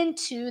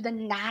into the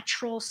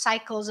natural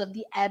cycles of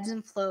the ebbs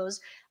and flows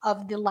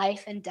of the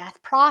life and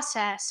death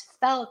process,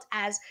 felt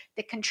as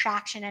the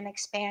contraction and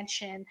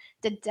expansion,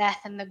 the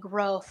death and the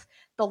growth,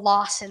 the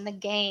loss and the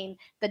gain,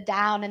 the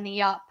down and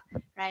the up,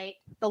 right?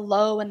 The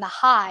low and the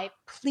high.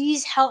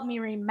 Please help me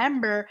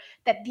remember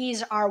that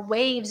these are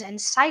waves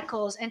and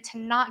cycles and to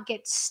not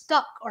get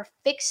stuck or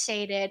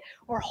fixated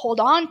or hold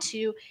on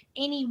to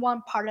any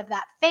one part of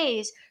that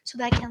phase so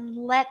that I can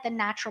let the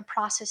natural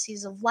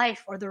processes of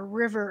life or the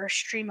river or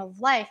stream of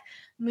life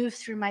move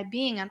through my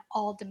being on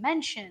all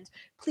dimensions.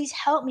 Please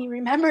help me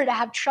remember to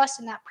have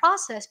trust in that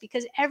process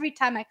because every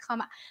time I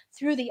come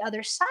through the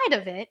other side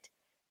of it,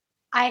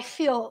 I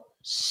feel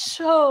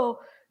so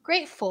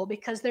grateful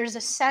because there's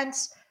a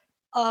sense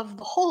of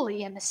the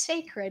holy and the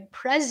sacred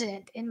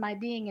present in my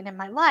being and in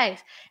my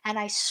life. And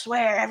I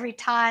swear every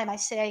time I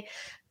say,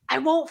 I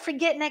won't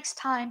forget next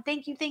time.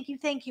 Thank you, thank you,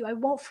 thank you. I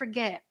won't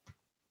forget.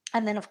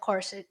 And then, of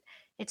course,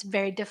 it's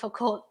very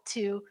difficult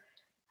to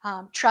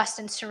trust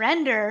and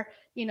surrender,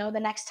 the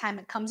next time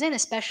it comes in,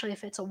 especially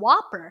if it's a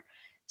whopper.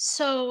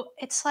 So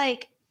it's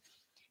like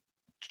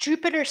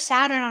Jupiter,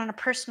 Saturn on a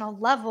personal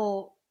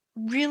level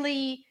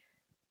really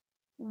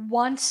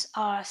wants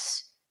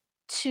us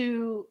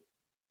to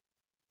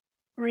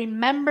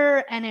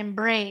remember and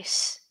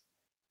embrace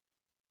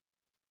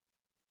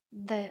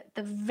the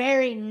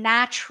very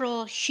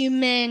natural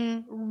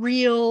human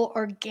real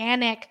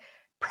organic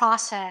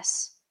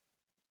process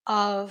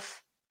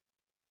of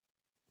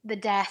the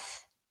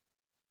death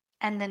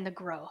and then the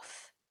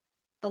growth,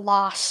 the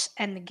loss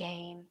and the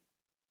gain,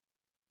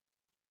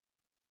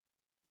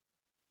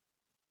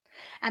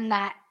 and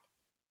that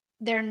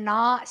they're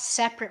not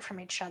separate from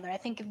each other. I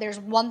think if there's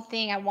one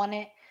thing I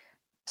wanted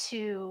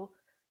to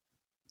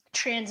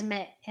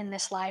transmit in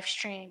this live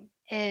stream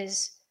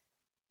is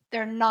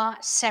they're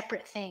not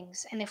separate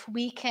things. And if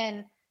we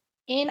can,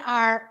 in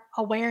our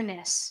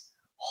awareness,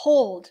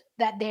 hold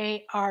that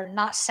they are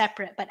not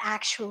separate, but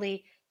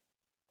actually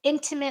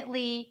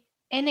intimately,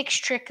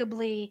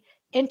 inextricably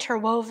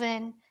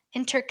interwoven,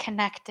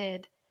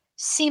 interconnected,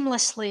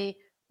 seamlessly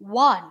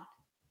one,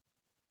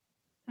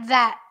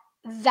 that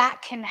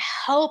that can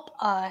help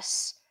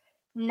us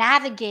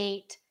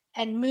navigate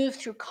and move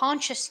through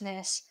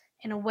consciousness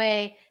in a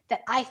way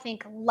that I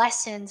think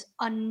lessens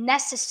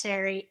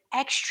unnecessary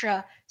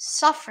extra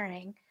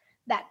suffering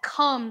that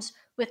comes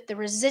with the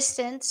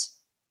resistance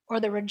or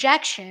the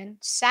rejection,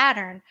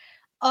 Saturn,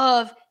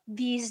 of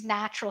these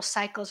natural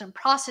cycles and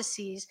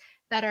processes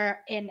that are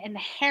an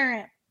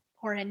inherent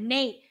or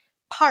innate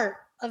part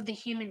of the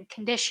human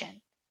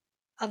condition,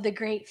 of the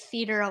great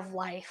theater of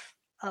life,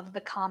 of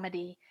the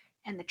comedy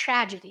and the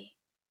tragedy.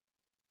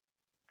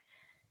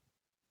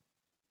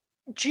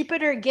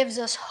 Jupiter gives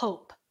us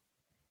hope,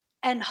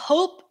 and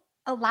hope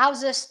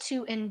allows us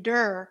to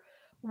endure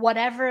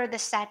whatever the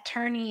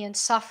Saturnian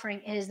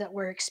suffering is that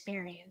we're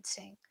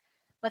experiencing.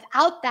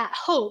 Without that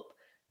hope,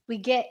 we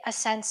get a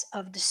sense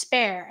of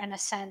despair and a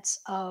sense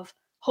of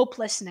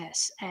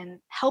hopelessness and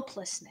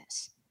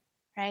helplessness,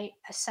 right?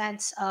 A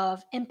sense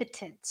of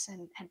impotence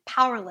and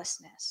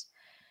powerlessness.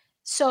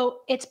 So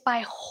it's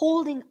by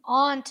holding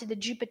on to the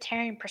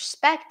Jupiterian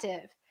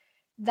perspective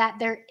that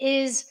there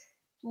is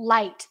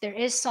light, there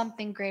is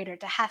something greater,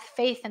 to have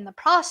faith in the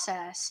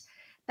process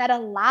that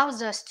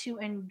allows us to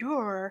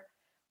endure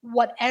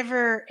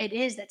whatever it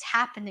is that's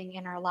happening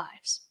in our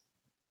lives.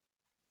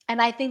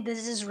 And I think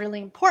this is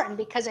really important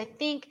because I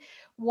think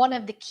one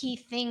of the key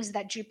things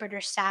that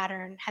Jupiter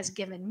Saturn has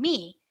given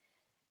me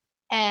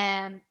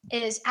and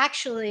is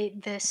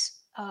actually this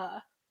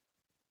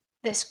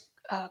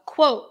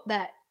quote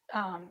that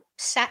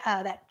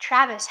that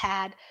Travis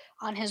had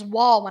on his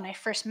wall when I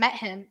first met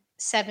him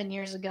 7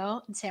 years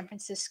ago in San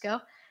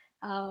Francisco,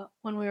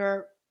 when we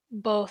were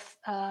both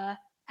at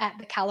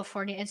the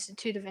California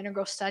Institute of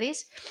Integral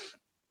Studies.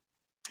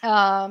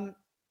 Um,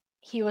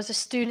 he was a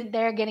student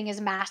there getting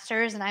his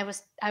master's, and I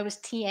was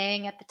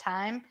TAing at the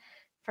time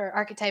for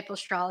archetypal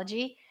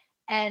astrology,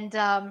 and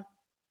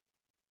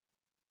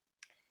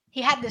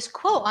he had this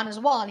quote on his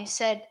wall, and he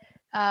said,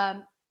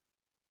 um,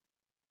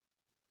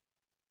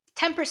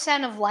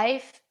 10% of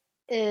life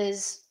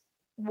is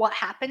what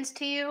happens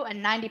to you,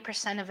 and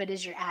 90% of it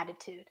is your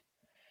attitude.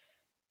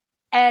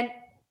 And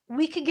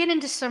we could get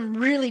into some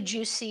really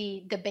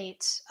juicy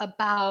debates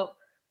about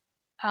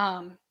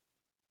um,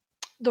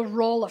 the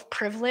role of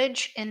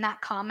privilege in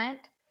that comment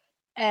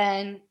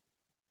and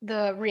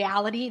the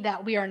reality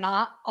that we are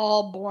not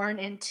all born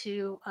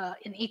into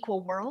an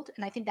equal world.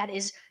 And I think that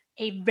is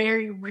a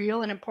very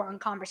real and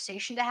important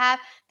conversation to have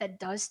that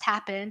does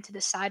tap into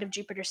the side of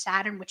Jupiter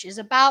Saturn, which is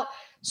about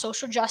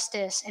social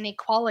justice and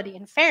equality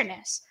and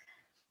fairness.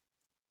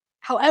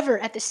 However,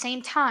 at the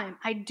same time,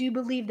 I do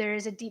believe there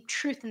is a deep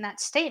truth in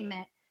that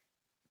statement.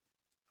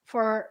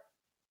 For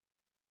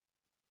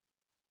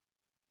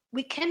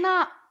we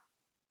cannot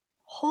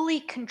wholly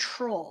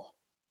control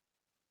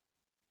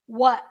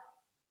what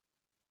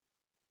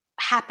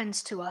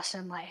happens to us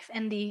in life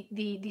and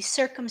the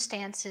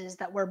circumstances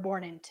that we're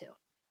born into.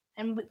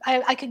 And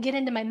I could get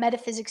into my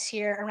metaphysics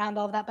here around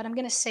all of that, but I'm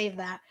going to save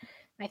that.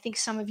 And I think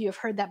some of you have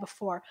heard that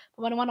before.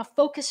 But what I want to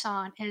focus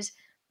on is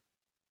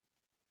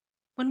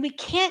when we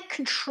can't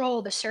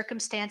control the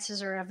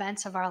circumstances or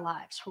events of our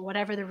lives for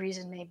whatever the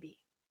reason may be,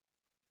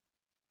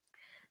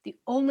 the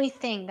only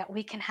thing that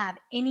we can have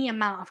any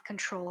amount of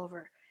control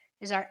over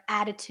is our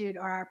attitude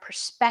or our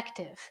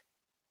perspective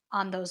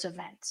on those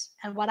events.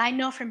 And what I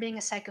know from being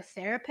a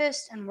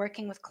psychotherapist and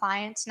working with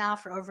clients now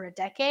for over a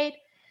decade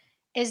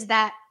is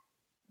that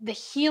the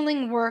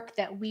healing work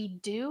that we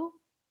do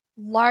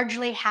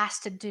largely has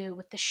to do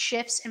with the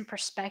shifts in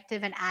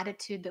perspective and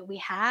attitude that we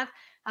have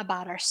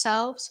about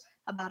ourselves,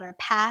 about our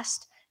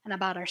past, and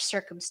about our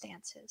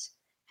circumstances.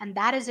 And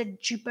that is a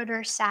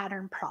Jupiter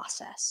Saturn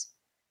process.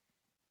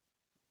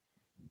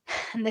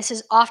 And this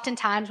is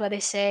oftentimes why they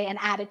say an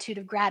attitude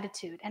of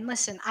gratitude. And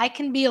listen, I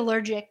can be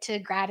allergic to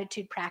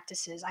gratitude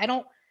practices. I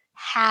don't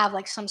have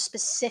like some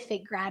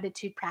specific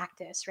gratitude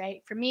practice,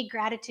 right? For me,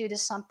 gratitude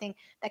is something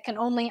that can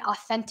only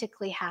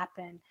authentically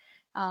happen.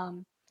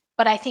 Um,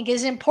 but I think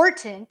is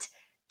important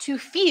to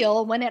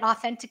feel when it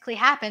authentically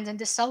happens and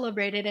to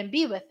celebrate it and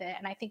be with it.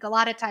 And I think a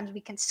lot of times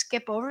we can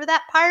skip over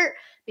that part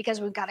because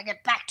we've got to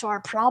get back to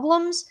our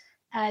problems.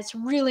 It's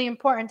really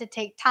important to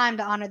take time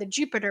to honor the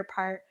Jupiter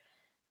part,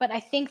 but I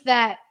think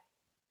that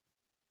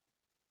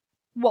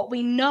what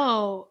we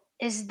know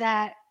is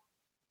that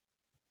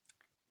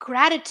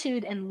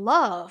gratitude and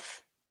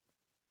love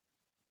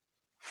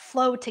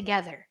flow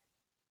together.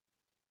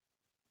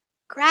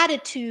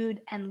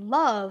 Gratitude and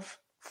love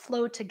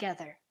flow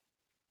together.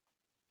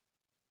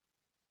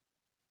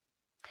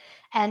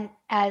 And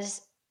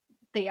as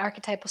the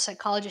archetypal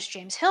psychologist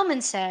James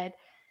Hillman said,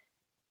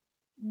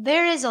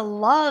 there is a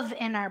love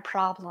in our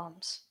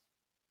problems.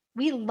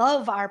 We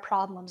love our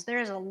problems.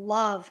 There is a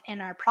love in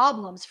our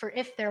problems. For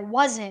if there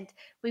wasn't,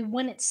 we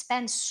wouldn't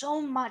spend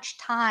so much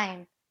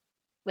time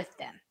with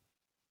them.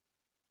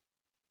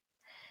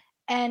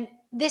 And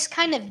this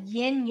kind of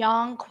yin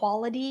yang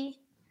quality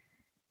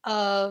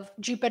of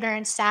Jupiter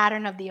and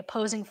Saturn, of the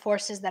opposing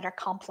forces that are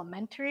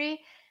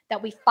complementary,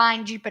 that we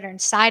find Jupiter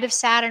inside of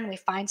Saturn, we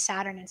find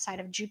Saturn inside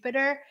of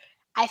Jupiter,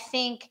 I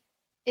think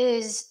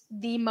is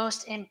the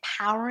most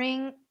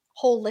empowering,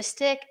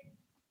 holistic,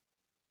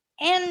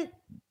 and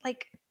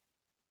like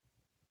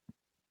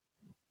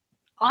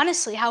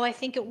honestly, how I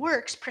think it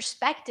works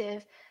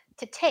perspective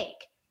to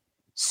take.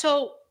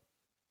 So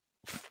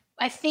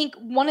I think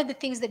one of the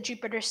things that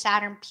Jupiter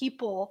Saturn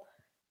people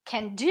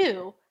can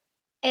do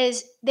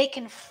is they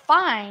can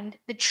find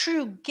the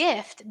true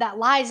gift that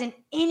lies in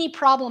any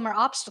problem or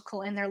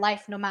obstacle in their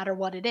life, no matter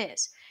what it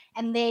is.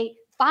 And they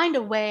find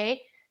a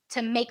way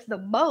to make the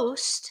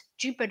most,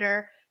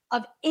 Jupiter,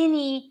 of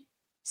any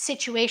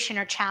situation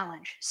or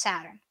challenge,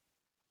 Saturn.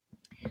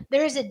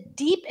 There is a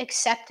deep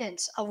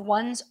acceptance of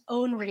one's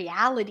own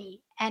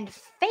reality and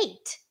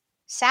fate,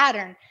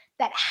 Saturn,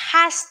 that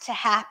has to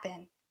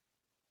happen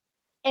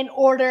in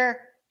order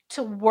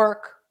to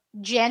work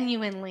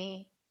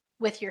genuinely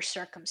with your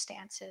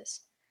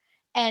circumstances.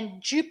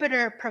 And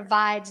Jupiter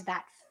provides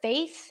that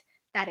faith,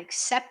 that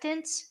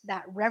acceptance,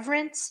 that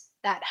reverence,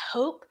 that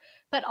hope,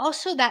 but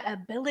also that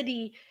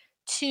ability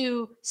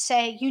to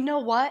say, you know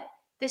what?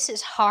 This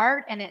is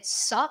hard and it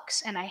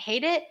sucks and I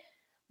hate it,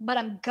 but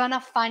I'm gonna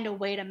find a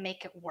way to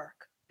make it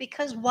work.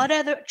 Because what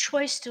other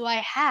choice do I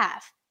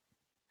have?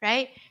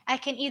 Right? I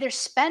can either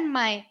spend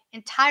my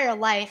entire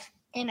life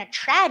in a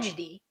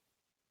tragedy,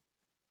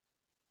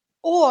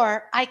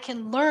 or I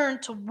can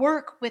learn to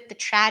work with the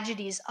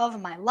tragedies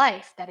of my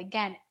life that,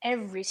 again,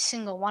 every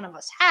single one of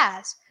us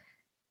has,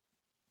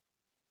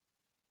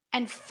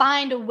 and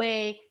find a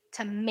way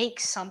to make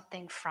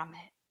something from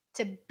it,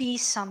 to be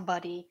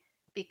somebody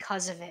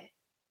because of it.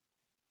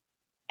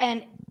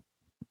 And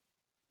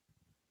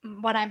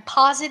what I'm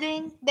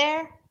positing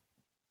there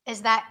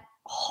is that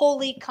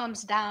wholly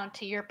comes down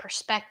to your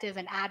perspective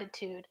and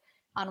attitude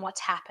on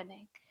what's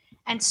happening.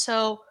 And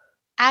so,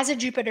 as a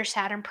Jupiter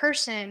Saturn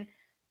person,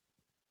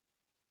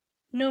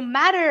 no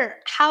matter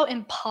how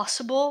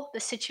impossible the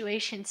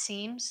situation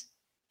seems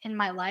in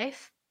my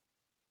life,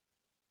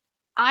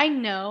 I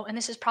know, and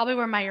this is probably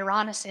where my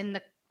Uranus in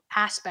the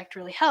aspect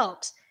really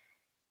helps,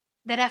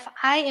 that if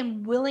I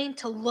am willing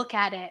to look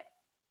at it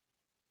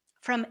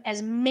from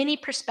as many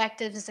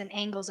perspectives and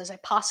angles as I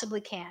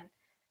possibly can,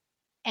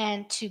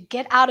 and to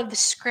get out of the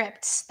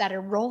scripts that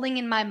are rolling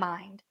in my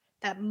mind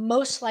that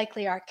most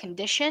likely are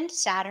conditioned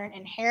Saturn,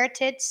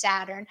 inherited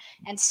Saturn,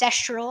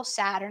 ancestral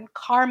Saturn,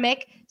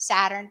 karmic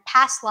Saturn,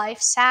 past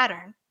life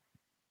Saturn,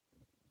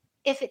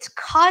 if it's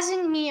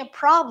causing me a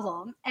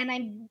problem and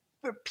I'm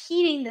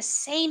repeating the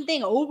same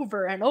thing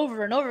over and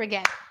over and over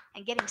again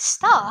and getting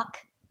stuck,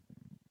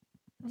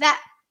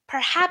 that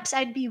perhaps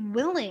I'd be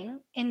willing,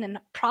 in the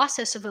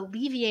process of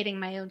alleviating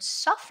my own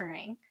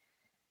suffering,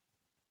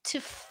 to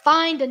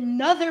find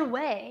another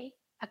way,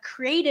 a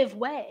creative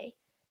way,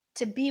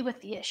 to be with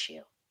the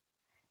issue.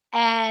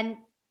 And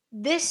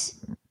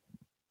this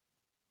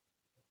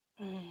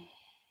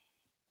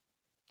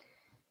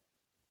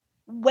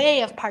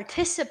way of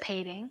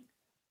participating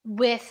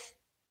with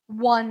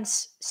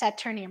one's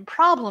Saturnian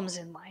problems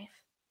in life,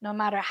 no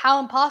matter how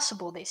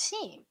impossible they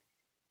seem,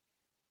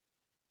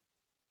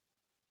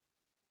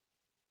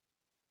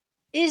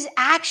 is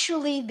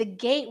actually the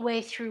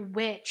gateway through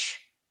which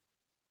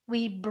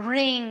we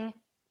bring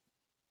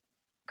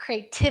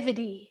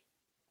creativity,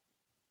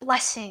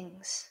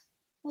 blessings,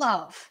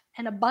 love,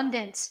 and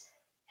abundance,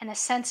 and a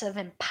sense of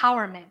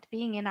empowerment,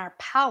 being in our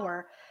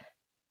power,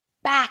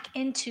 back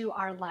into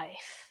our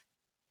life.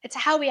 It's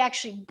how we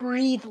actually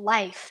breathe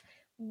life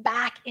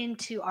back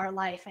into our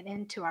life and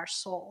into our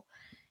soul.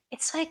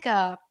 It's like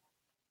the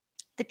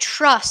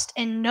trust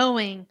in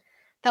knowing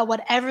that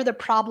whatever the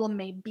problem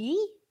may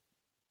be,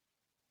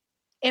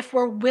 if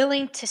we're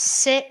willing to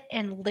sit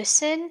and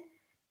listen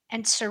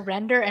and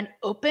surrender and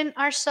open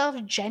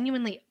ourselves,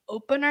 genuinely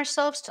open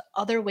ourselves to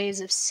other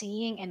ways of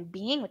seeing and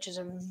being, which is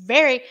a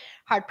very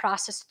hard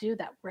process to do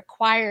that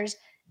requires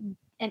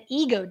an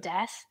ego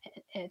death.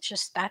 It's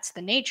just, that's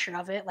the nature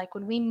of it. Like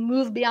when we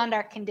move beyond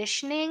our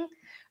conditioning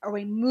or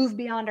we move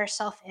beyond our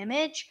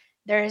self-image,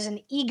 there is an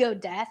ego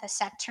death, a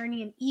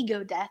Saturnian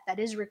ego death that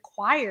is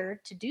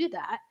required to do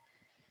that,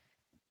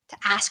 to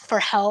ask for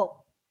help,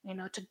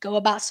 to go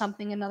about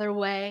something another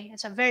way.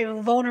 It's a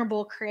very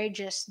vulnerable,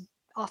 courageous,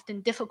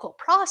 often difficult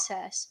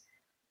process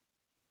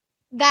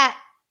that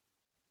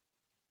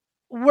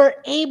we're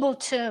able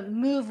to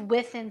move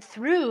with and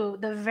through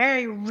the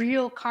very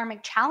real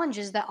karmic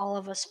challenges that all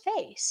of us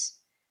face.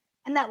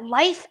 And that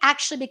life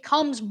actually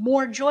becomes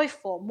more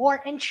joyful,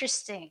 more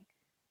interesting,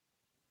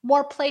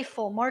 more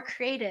playful, more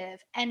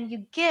creative, and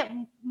you get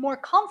more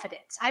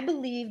confidence. I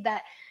believe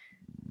that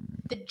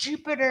the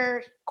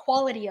Jupiter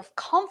quality of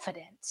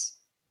confidence,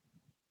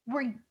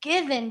 we're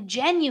given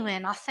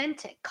genuine,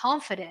 authentic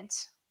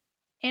confidence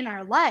in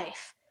our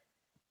life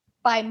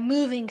by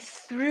moving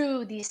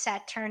through these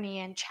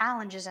Saturnian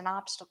challenges and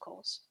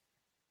obstacles.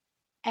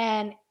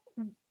 And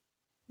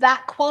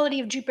that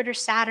quality of Jupiter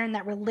Saturn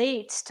that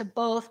relates to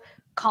both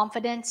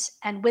confidence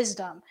and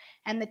wisdom,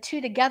 and the two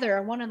together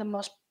are one of the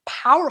most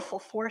powerful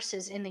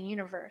forces in the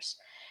universe.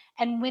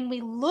 And when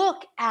we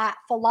look at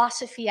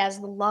philosophy as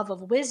the love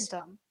of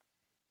wisdom,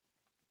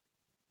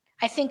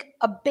 I think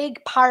a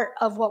big part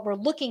of what we're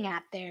looking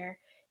at there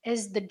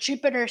is the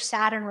Jupiter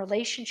Saturn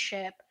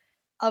relationship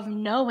of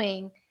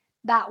knowing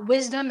that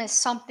wisdom is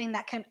something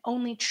that can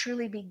only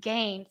truly be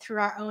gained through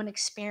our own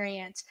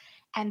experience.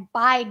 And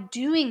by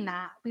doing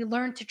that, we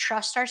learn to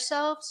trust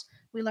ourselves,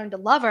 we learn to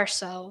love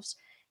ourselves,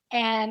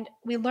 and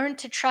we learn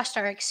to trust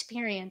our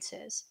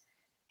experiences.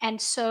 And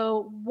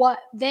so, what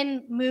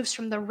then moves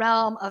from the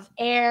realm of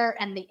air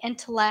and the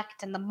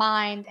intellect and the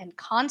mind and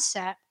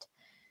concept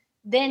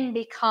then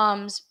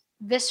becomes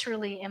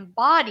viscerally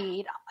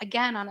embodied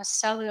again on a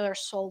cellular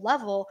soul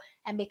level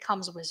and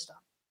becomes wisdom.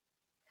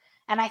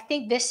 And I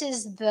think this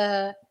is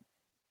the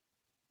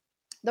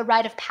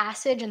rite of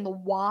passage and the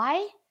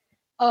why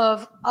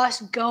of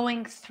us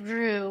going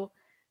through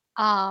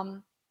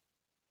um,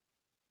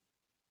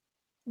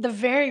 the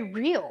very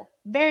real,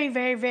 very,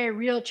 very, very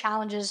real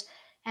challenges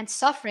and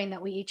suffering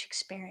that we each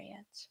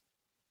experience.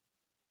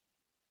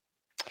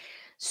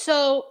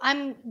 So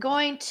I'm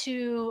going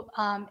to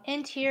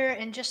end here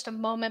in just a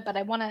moment, but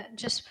I want to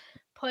just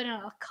put in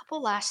a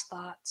couple last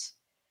thoughts.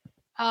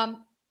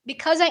 Um,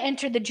 because I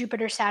entered the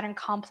Jupiter Saturn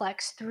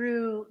complex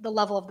through the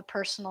level of the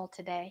personal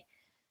today,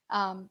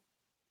 um,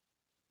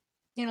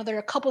 there are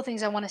a couple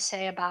things I want to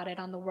say about it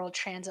on the world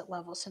transit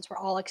level since we're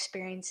all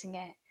experiencing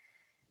it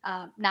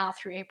now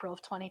through April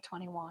of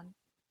 2021.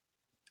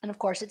 And of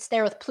course, it's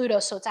there with Pluto,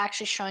 so it's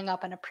actually showing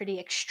up in a pretty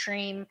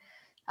extreme,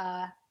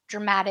 uh,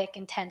 dramatic,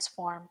 intense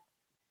form.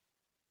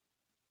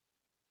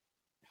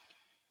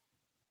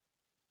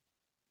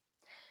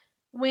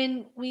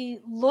 When we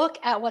look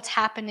at what's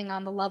happening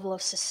on the level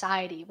of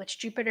society, which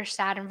Jupiter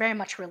Saturn very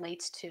much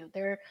relates to,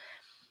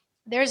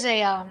 there's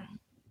a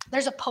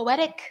there's a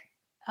poetic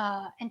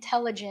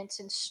intelligence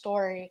and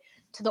story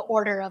to the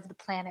order of the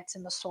planets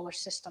in the solar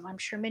system. I'm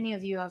sure many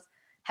of you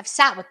have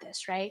sat with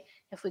this, right?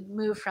 If we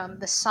move from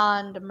the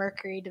Sun to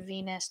Mercury to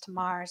Venus to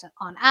Mars and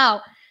on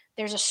out,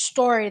 there's a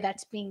story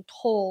that's being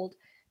told,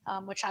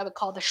 which I would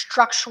call the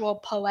structural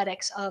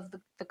poetics of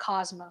the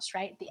cosmos,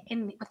 right?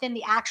 Within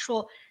the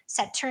actual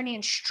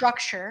Saturnian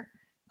structure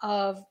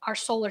of our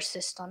solar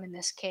system, in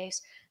this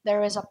case,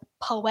 there is a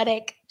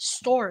poetic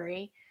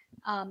story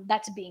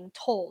that's being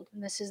told.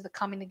 And this is the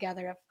coming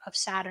together of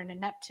Saturn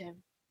and Neptune,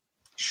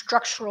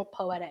 structural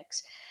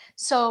poetics.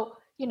 So,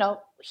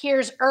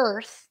 here's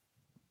Earth,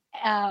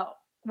 uh,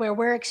 where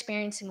we're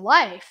experiencing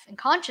life and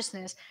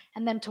consciousness.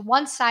 And then to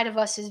one side of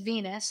us is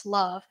Venus,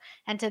 love.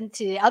 And to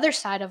the other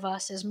side of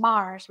us is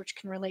Mars, which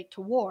can relate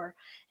to war.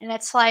 And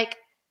it's like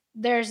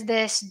there's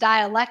this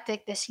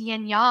dialectic, this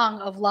yin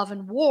yang of love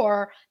and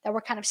war that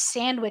we're kind of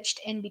sandwiched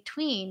in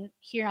between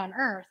here on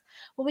Earth.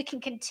 Well, we can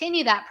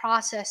continue that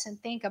process and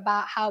think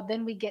about how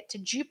then we get to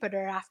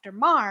Jupiter after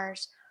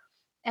Mars,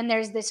 and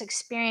there's this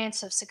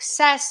experience of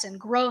success and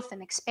growth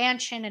and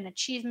expansion and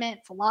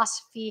achievement,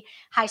 philosophy,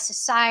 high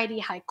society,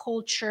 high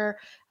culture,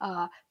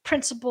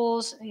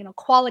 principles,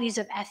 qualities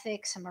of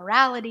ethics and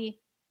morality,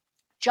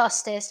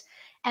 justice.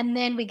 And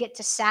then we get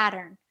to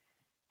Saturn.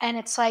 And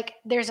it's like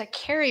there's a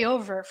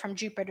carryover from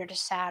Jupiter to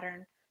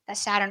Saturn. That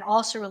Saturn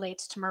also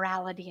relates to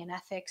morality and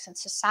ethics and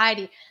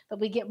society, but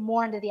we get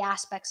more into the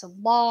aspects of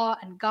law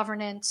and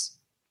governance,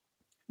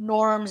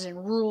 norms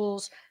and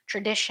rules,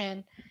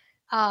 tradition,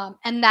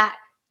 and that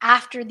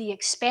after the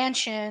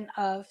expansion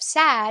of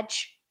Sag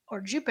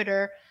or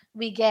Jupiter,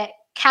 we get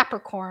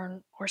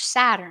Capricorn or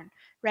Saturn,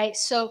 right?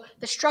 So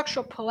the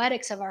structural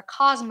poetics of our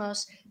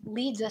cosmos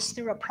leads us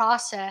through a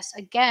process,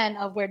 again,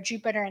 of where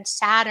Jupiter and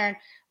Saturn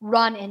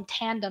run in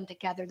tandem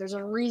together. There's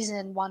a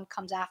reason one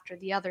comes after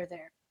the other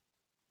there.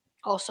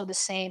 Also, the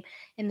same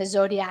in the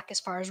zodiac as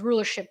far as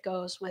rulership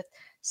goes with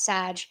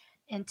Sag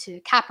into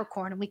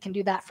Capricorn. And we can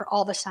do that for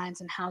all the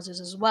signs and houses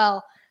as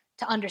well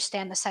to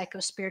understand the psycho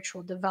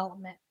spiritual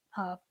development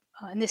of,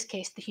 in this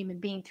case, the human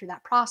being through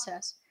that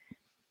process.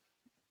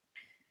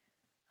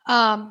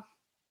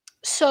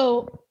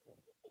 So,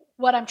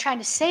 what I'm trying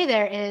to say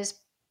there is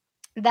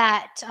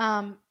that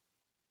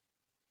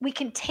we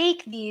can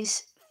take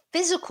these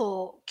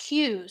physical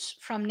cues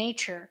from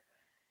nature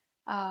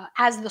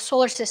as the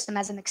solar system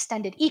as an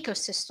extended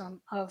ecosystem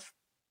of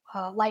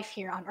life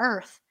here on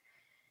Earth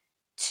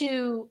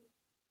to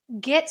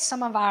get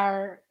some of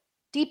our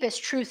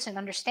deepest truths and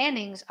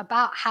understandings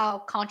about how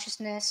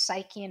consciousness,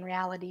 psyche, and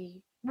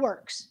reality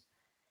works.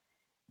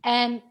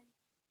 And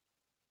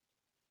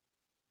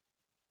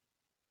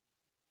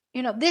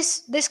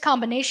this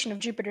combination of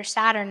Jupiter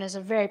Saturn is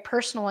a very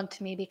personal one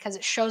to me because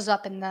it shows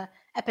up in the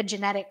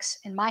epigenetics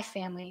in my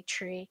family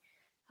tree,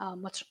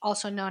 what's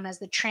also known as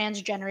the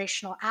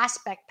transgenerational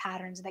aspect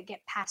patterns that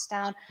get passed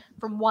down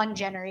from one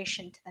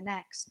generation to the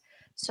next.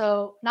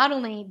 So not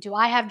only do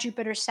I have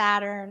Jupiter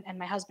Saturn, and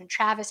my husband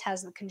Travis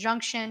has the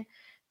conjunction,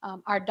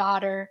 our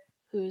daughter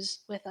who's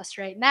with us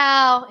right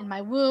now in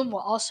my womb will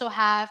also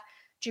have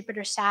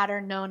Jupiter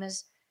Saturn, known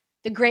as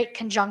the Great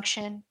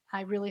Conjunction.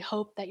 I really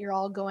hope that you're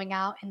all going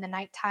out in the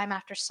nighttime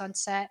after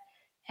sunset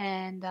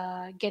and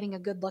getting a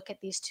good look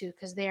at these two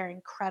because they are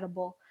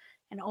incredible.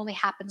 And it only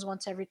happens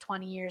once every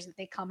 20 years that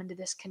they come into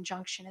this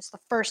conjunction. It's the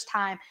first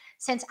time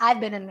since I've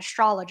been an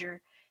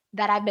astrologer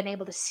that I've been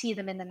able to see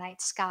them in the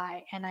night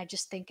sky. And I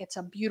just think it's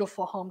a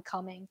beautiful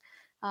homecoming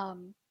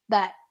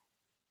that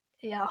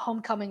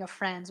homecoming of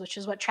friends, which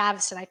is what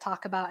Travis and I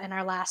talk about in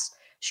our last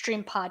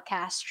stream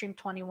podcast, Stream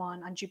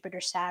 21 on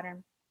Jupiter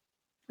Saturn,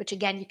 which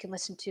again you can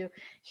listen to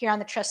here on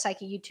the Trust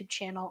Psyche YouTube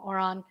channel or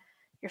on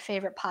your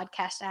favorite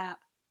podcast app.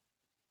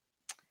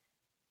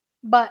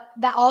 But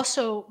that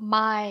also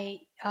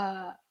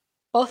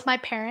both my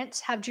parents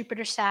have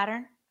Jupiter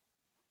Saturn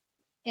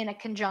in a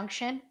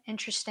conjunction.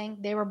 Interesting.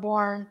 They were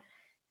born.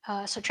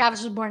 So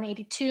Travis was born in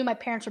 82. My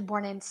parents were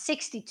born in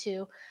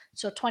 62.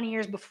 So 20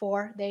 years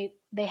before they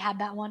had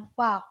that one.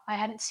 Wow, I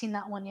hadn't seen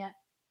that one yet.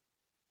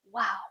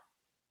 Wow.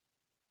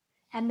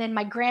 And then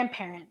my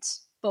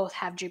grandparents both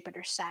have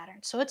Jupiter Saturn.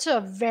 So it's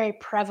a very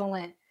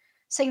prevalent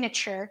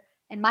signature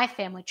in my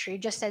family tree,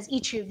 just as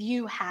each of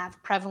you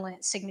have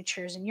prevalent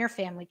signatures in your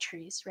family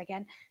trees.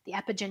 Again, the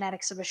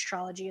epigenetics of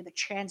astrology or the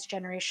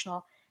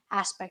transgenerational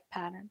aspect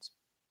patterns.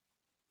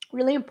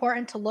 Really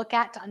important to look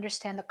at to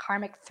understand the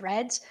karmic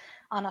threads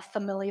on a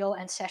familial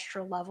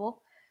ancestral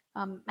level.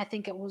 I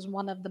think it was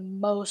one of the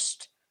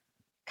most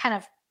kind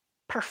of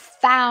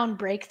profound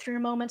breakthrough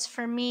moments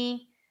for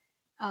me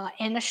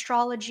in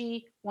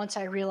astrology once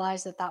I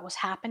realized that that was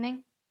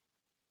happening.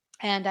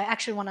 And I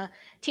actually want to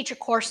teach a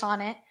course on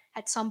it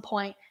at some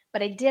point,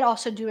 but I did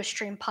also do a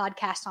stream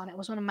podcast on it. It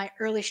was one of my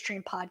early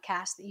stream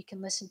podcasts that you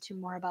can listen to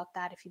more about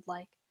that if you'd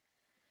like.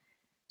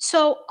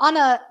 So on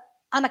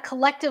a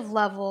collective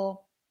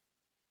level,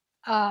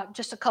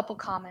 just a couple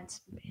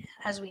comments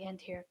as we end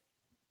here.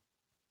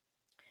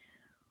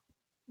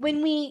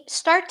 When we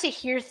start to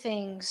hear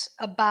things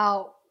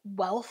about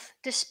wealth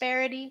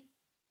disparity,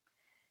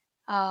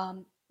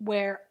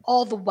 where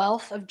all the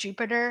wealth of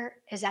Jupiter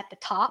is at the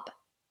top,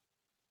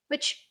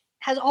 which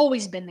has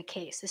always been the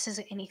case. This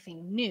isn't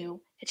anything new.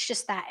 It's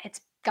just that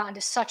it's gotten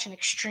to such an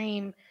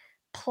extreme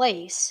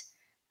place,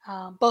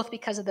 both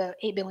because of the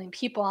 8 billion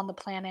people on the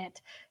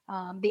planet,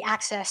 the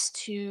access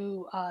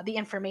to the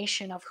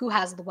information of who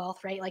has the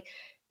wealth, right? Like,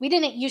 we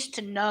didn't used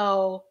to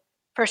know,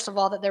 first of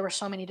all, that there were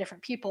so many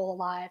different people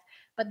alive,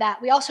 but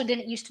that we also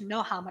didn't used to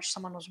know how much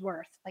someone was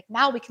worth. Like,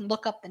 now we can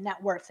look up the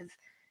net worth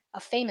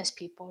of famous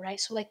people, right?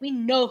 So, like, we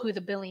know who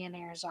the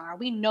billionaires are,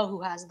 we know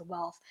who has the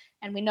wealth,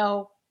 and we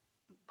know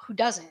who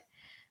doesn't.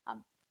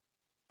 Um,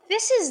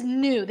 this is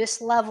new,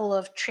 this level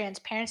of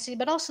transparency,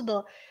 but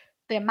also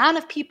the amount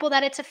of people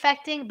that it's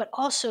affecting, but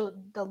also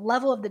the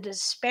level of the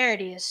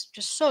disparity is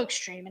just so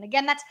extreme. And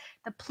again, that's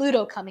the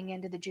Pluto coming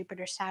into the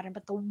Jupiter Saturn,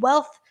 but the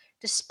wealth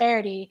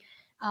disparity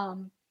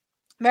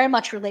very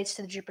much relates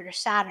to the Jupiter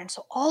Saturn.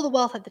 So all the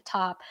wealth at the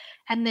top,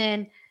 and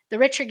then the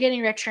rich are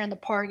getting richer and the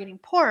poor are getting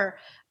poorer.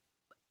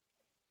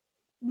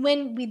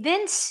 When we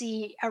then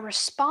see a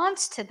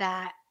response to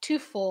that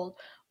twofold,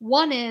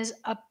 one is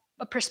a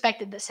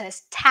perspective that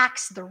says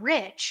tax the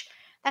rich.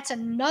 That's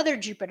another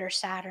Jupiter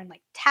Saturn,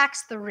 like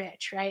tax the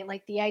rich, right?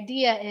 Like the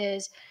idea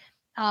is,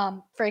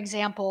 for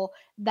example,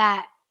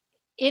 that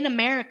in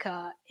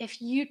America,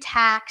 if you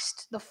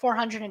taxed the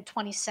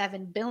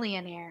 427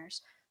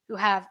 billionaires who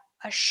have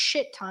a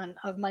shit ton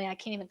of money, I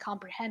can't even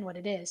comprehend what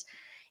it is.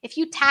 If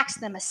you tax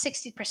them a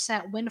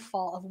 60%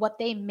 windfall of what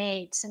they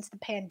made since the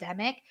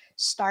pandemic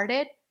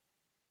started,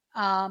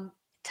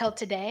 till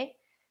today,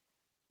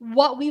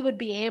 what we would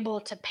be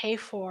able to pay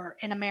for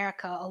in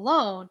America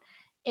alone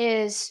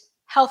is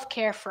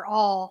healthcare for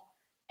all,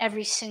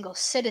 every single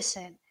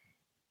citizen,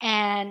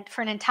 and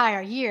for an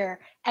entire year.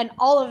 And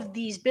all of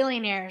these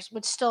billionaires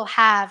would still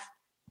have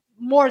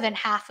more than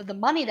half of the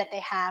money that they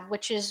have,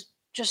 which is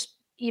just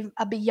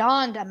a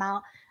beyond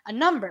amount, a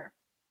number,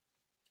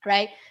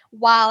 right?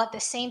 While at the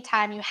same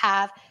time, you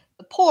have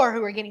the poor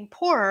who are getting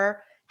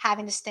poorer,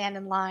 having to stand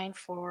in line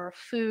for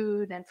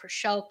food and for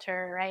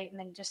shelter, right? And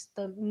then just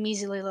the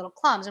measly little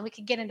clumps. And we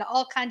could get into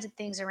all kinds of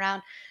things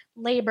around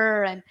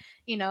labor and,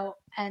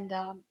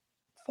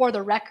 for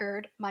the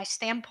record, my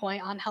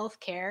standpoint on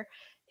healthcare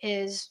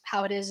is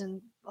how it is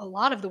in a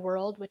lot of the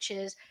world, which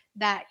is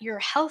that your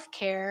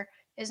healthcare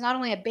is not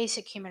only a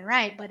basic human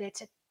right, but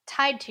it's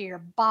tied to your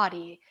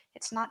body.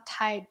 It's not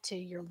tied to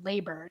your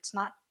labor. It's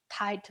not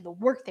tied to the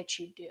work that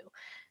you do.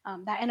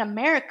 That in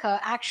America,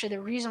 actually,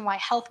 the reason why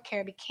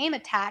healthcare became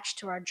attached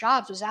to our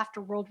jobs was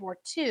after World War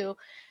II,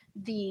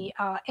 the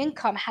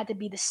income had to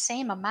be the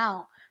same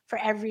amount for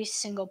every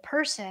single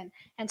person.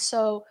 And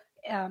so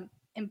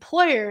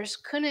employers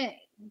couldn't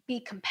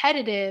be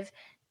competitive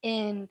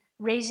in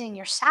raising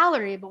your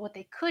salary, but what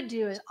they could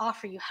do is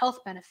offer you health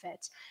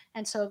benefits.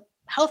 And so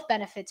health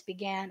benefits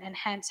began, and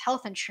hence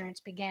health insurance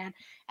began.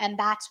 And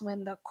that's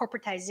when the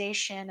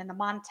corporatization and the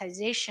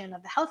monetization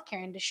of the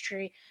healthcare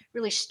industry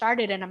really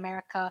started in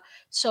America.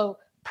 So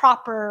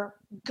proper,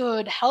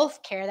 good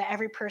healthcare that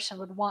every person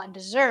would want and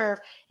deserve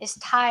is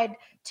tied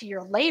to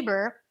your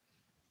labor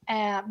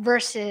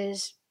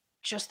versus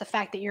just the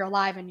fact that you're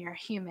alive and you're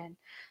human.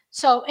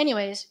 So,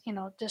 anyways,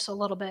 just a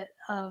little bit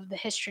of the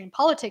history and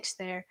politics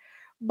there.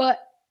 But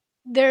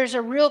there's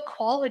a real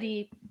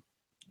quality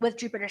with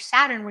Jupiter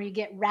Saturn where you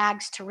get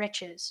rags to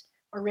riches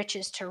or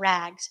riches to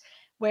rags,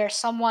 where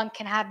someone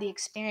can have the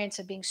experience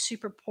of being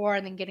super poor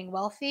and then getting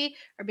wealthy,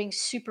 or being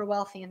super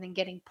wealthy and then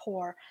getting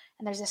poor.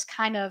 And there's this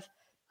kind of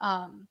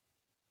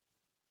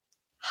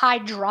high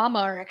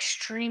drama or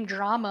extreme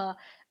drama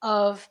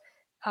of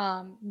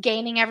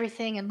gaining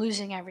everything and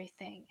losing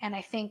everything. And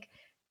I think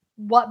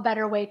what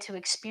better way to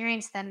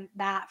experience than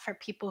that for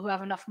people who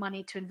have enough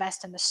money to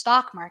invest in the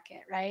stock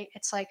market, right?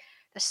 It's like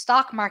the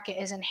stock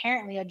market is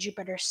inherently a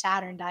Jupiter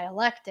Saturn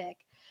dialectic.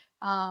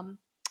 Um,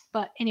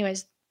 but,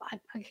 anyways, I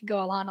could go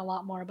on a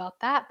lot more about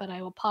that, but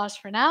I will pause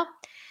for now.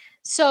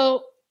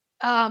 So,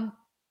 um,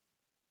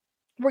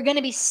 we're going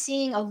to be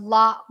seeing a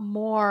lot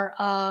more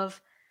of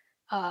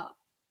uh,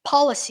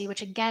 policy,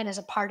 which again is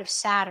a part of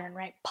Saturn,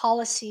 right?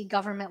 Policy,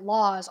 government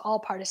law is all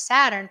part of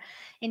Saturn.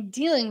 In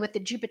dealing with the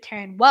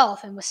Jupiterian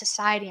wealth and with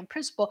society and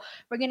principle,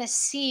 we're going to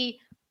see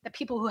the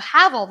people who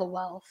have all the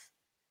wealth,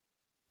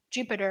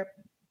 Jupiter,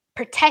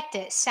 protect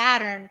it,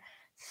 Saturn,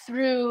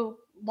 through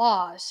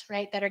laws,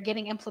 right, that are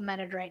getting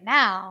implemented right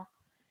now.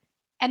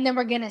 And then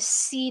we're going to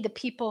see the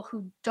people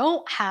who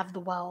don't have the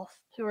wealth,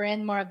 who are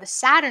in more of the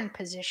Saturn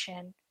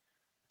position,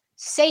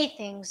 say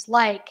things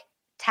like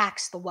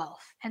tax the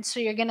wealth. And so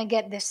you're going to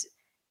get this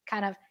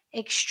kind of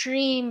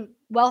extreme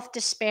wealth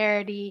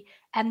disparity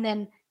and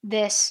then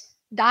this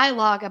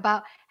dialogue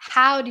about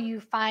how do you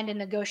find a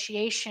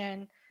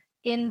negotiation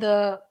in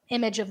the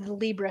image of the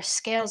Libra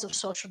scales of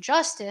social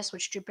justice,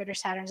 which Jupiter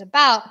Saturn is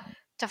about,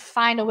 to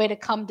find a way to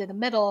come to the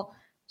middle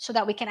so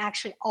that we can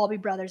actually all be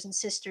brothers and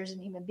sisters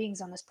and human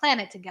beings on this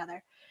planet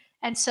together.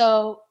 And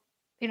so,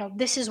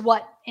 this is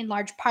what in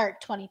large part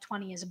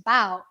 2020 is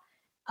about.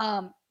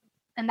 Um,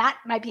 and that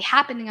might be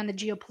happening on the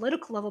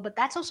geopolitical level, but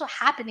that's also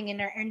happening in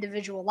our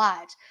individual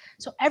lives.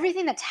 So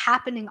everything that's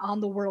happening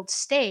on the world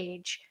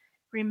stage,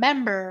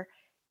 remember,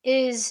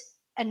 is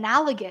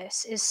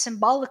analogous, is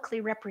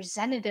symbolically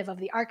representative of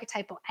the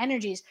archetypal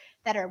energies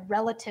that are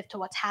relative to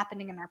what's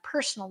happening in our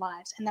personal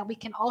lives. And that we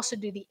can also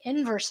do the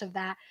inverse of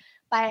that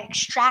by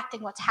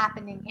extracting what's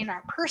happening in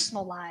our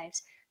personal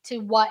lives to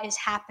what is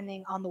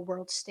happening on the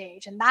world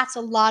stage. And that's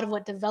a lot of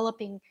what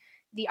developing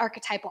the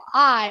archetypal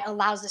eye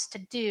allows us to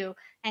do,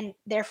 and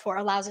therefore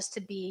allows us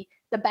to be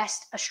the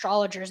best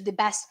astrologers, the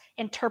best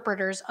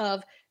interpreters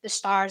of the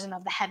stars and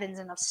of the heavens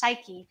and of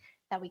psyche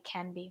that we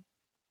can be.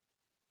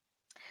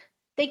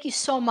 Thank you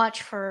so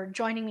much for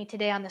joining me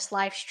today on this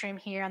live stream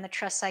here on the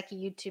Trust Psyche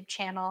YouTube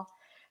channel.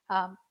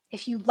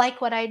 If you like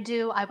what I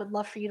do, I would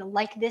love for you to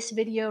like this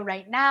video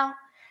right now.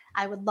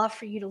 I would love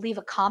for you to leave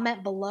a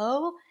comment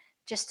below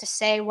just to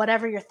say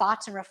whatever your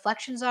thoughts and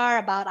reflections are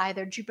about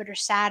either Jupiter,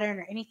 Saturn,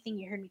 or anything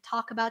you heard me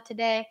talk about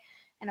today.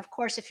 And of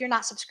course, if you're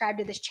not subscribed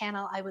to this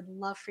channel, I would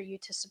love for you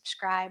to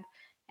subscribe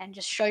and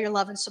just show your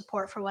love and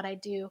support for what I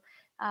do,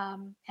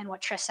 and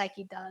what Trust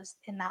Psyche does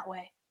in that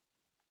way.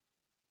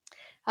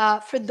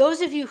 For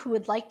those of you who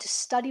would like to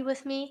study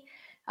with me,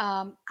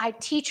 I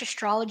teach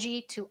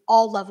astrology to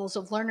all levels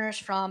of learners,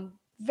 from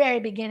very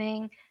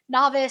beginning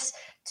novice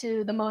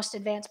to the most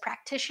advanced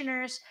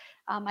practitioners.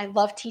 I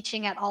love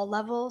teaching at all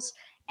levels.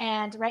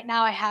 And right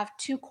now I have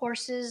 2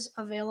 courses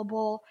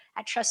available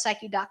at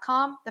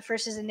trustpsyche.com. The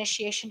first is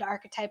Initiation to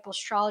Archetypal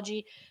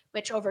Astrology,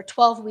 which over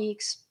 12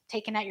 weeks,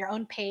 taken at your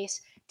own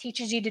pace,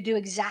 teaches you to do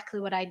exactly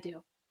what I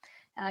do.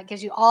 It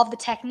gives you all of the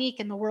technique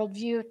and the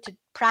worldview to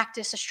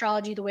practice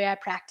astrology the way I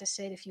practice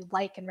it, if you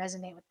like and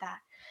resonate with that.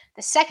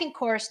 The second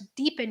course,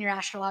 Deepen Your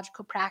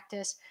Astrological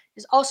Practice,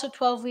 is also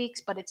 12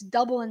 weeks, but it's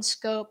double in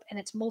scope and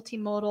it's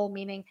multimodal,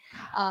 meaning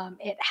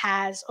it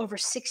has over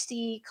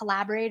 60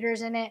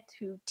 collaborators in it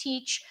who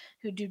teach,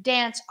 who do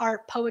dance,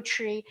 art,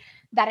 poetry,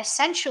 that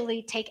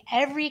essentially take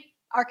every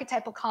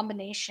archetypal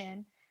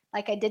combination,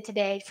 like I did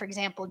today, for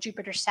example,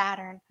 Jupiter,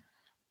 Saturn.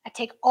 I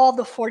take all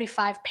the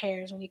 45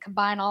 pairs. When you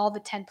combine all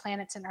the 10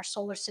 planets in our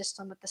solar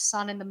system with the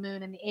sun and the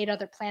moon and the 8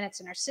 other planets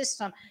in our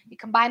system, you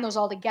combine those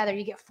all together,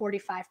 you get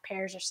 45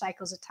 pairs or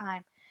cycles of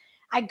time.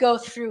 I go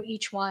through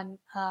each one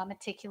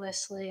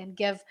meticulously and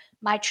give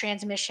my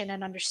transmission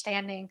and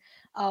understanding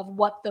of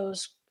what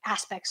those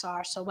aspects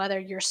are. So,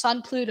 whether you're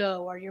Sun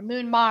Pluto or your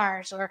Moon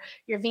Mars or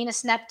your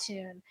Venus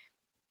Neptune,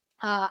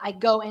 I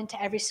go into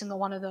every single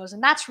one of those.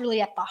 And that's really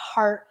at the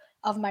heart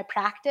of my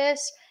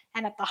practice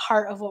and at the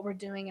heart of what we're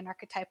doing in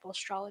archetypal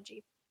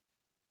astrology.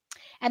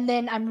 And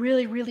then I'm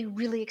really, really,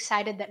 really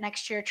excited that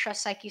next year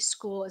Trust Psyche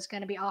School is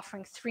going to be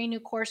offering 3 new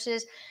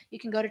courses. You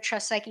can go to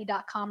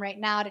trustpsyche.com right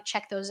now to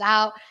check those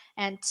out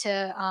and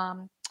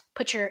to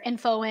put your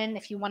info in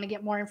if you want to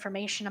get more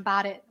information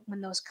about it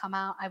when those come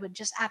out. I would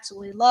just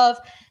absolutely love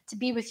to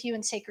be with you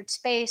in sacred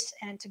space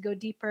and to go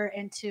deeper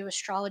into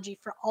astrology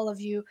for all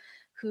of you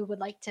who would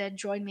like to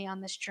join me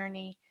on this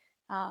journey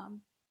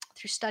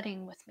through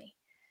studying with me.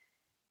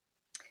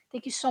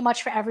 Thank you so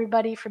much for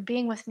everybody for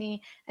being with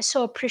me. I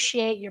so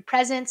appreciate your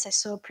presence. I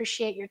so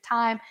appreciate your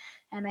time.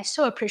 And I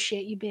so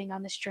appreciate you being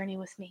on this journey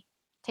with me.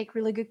 Take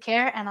really good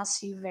care, and I'll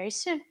see you very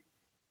soon.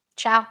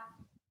 Ciao.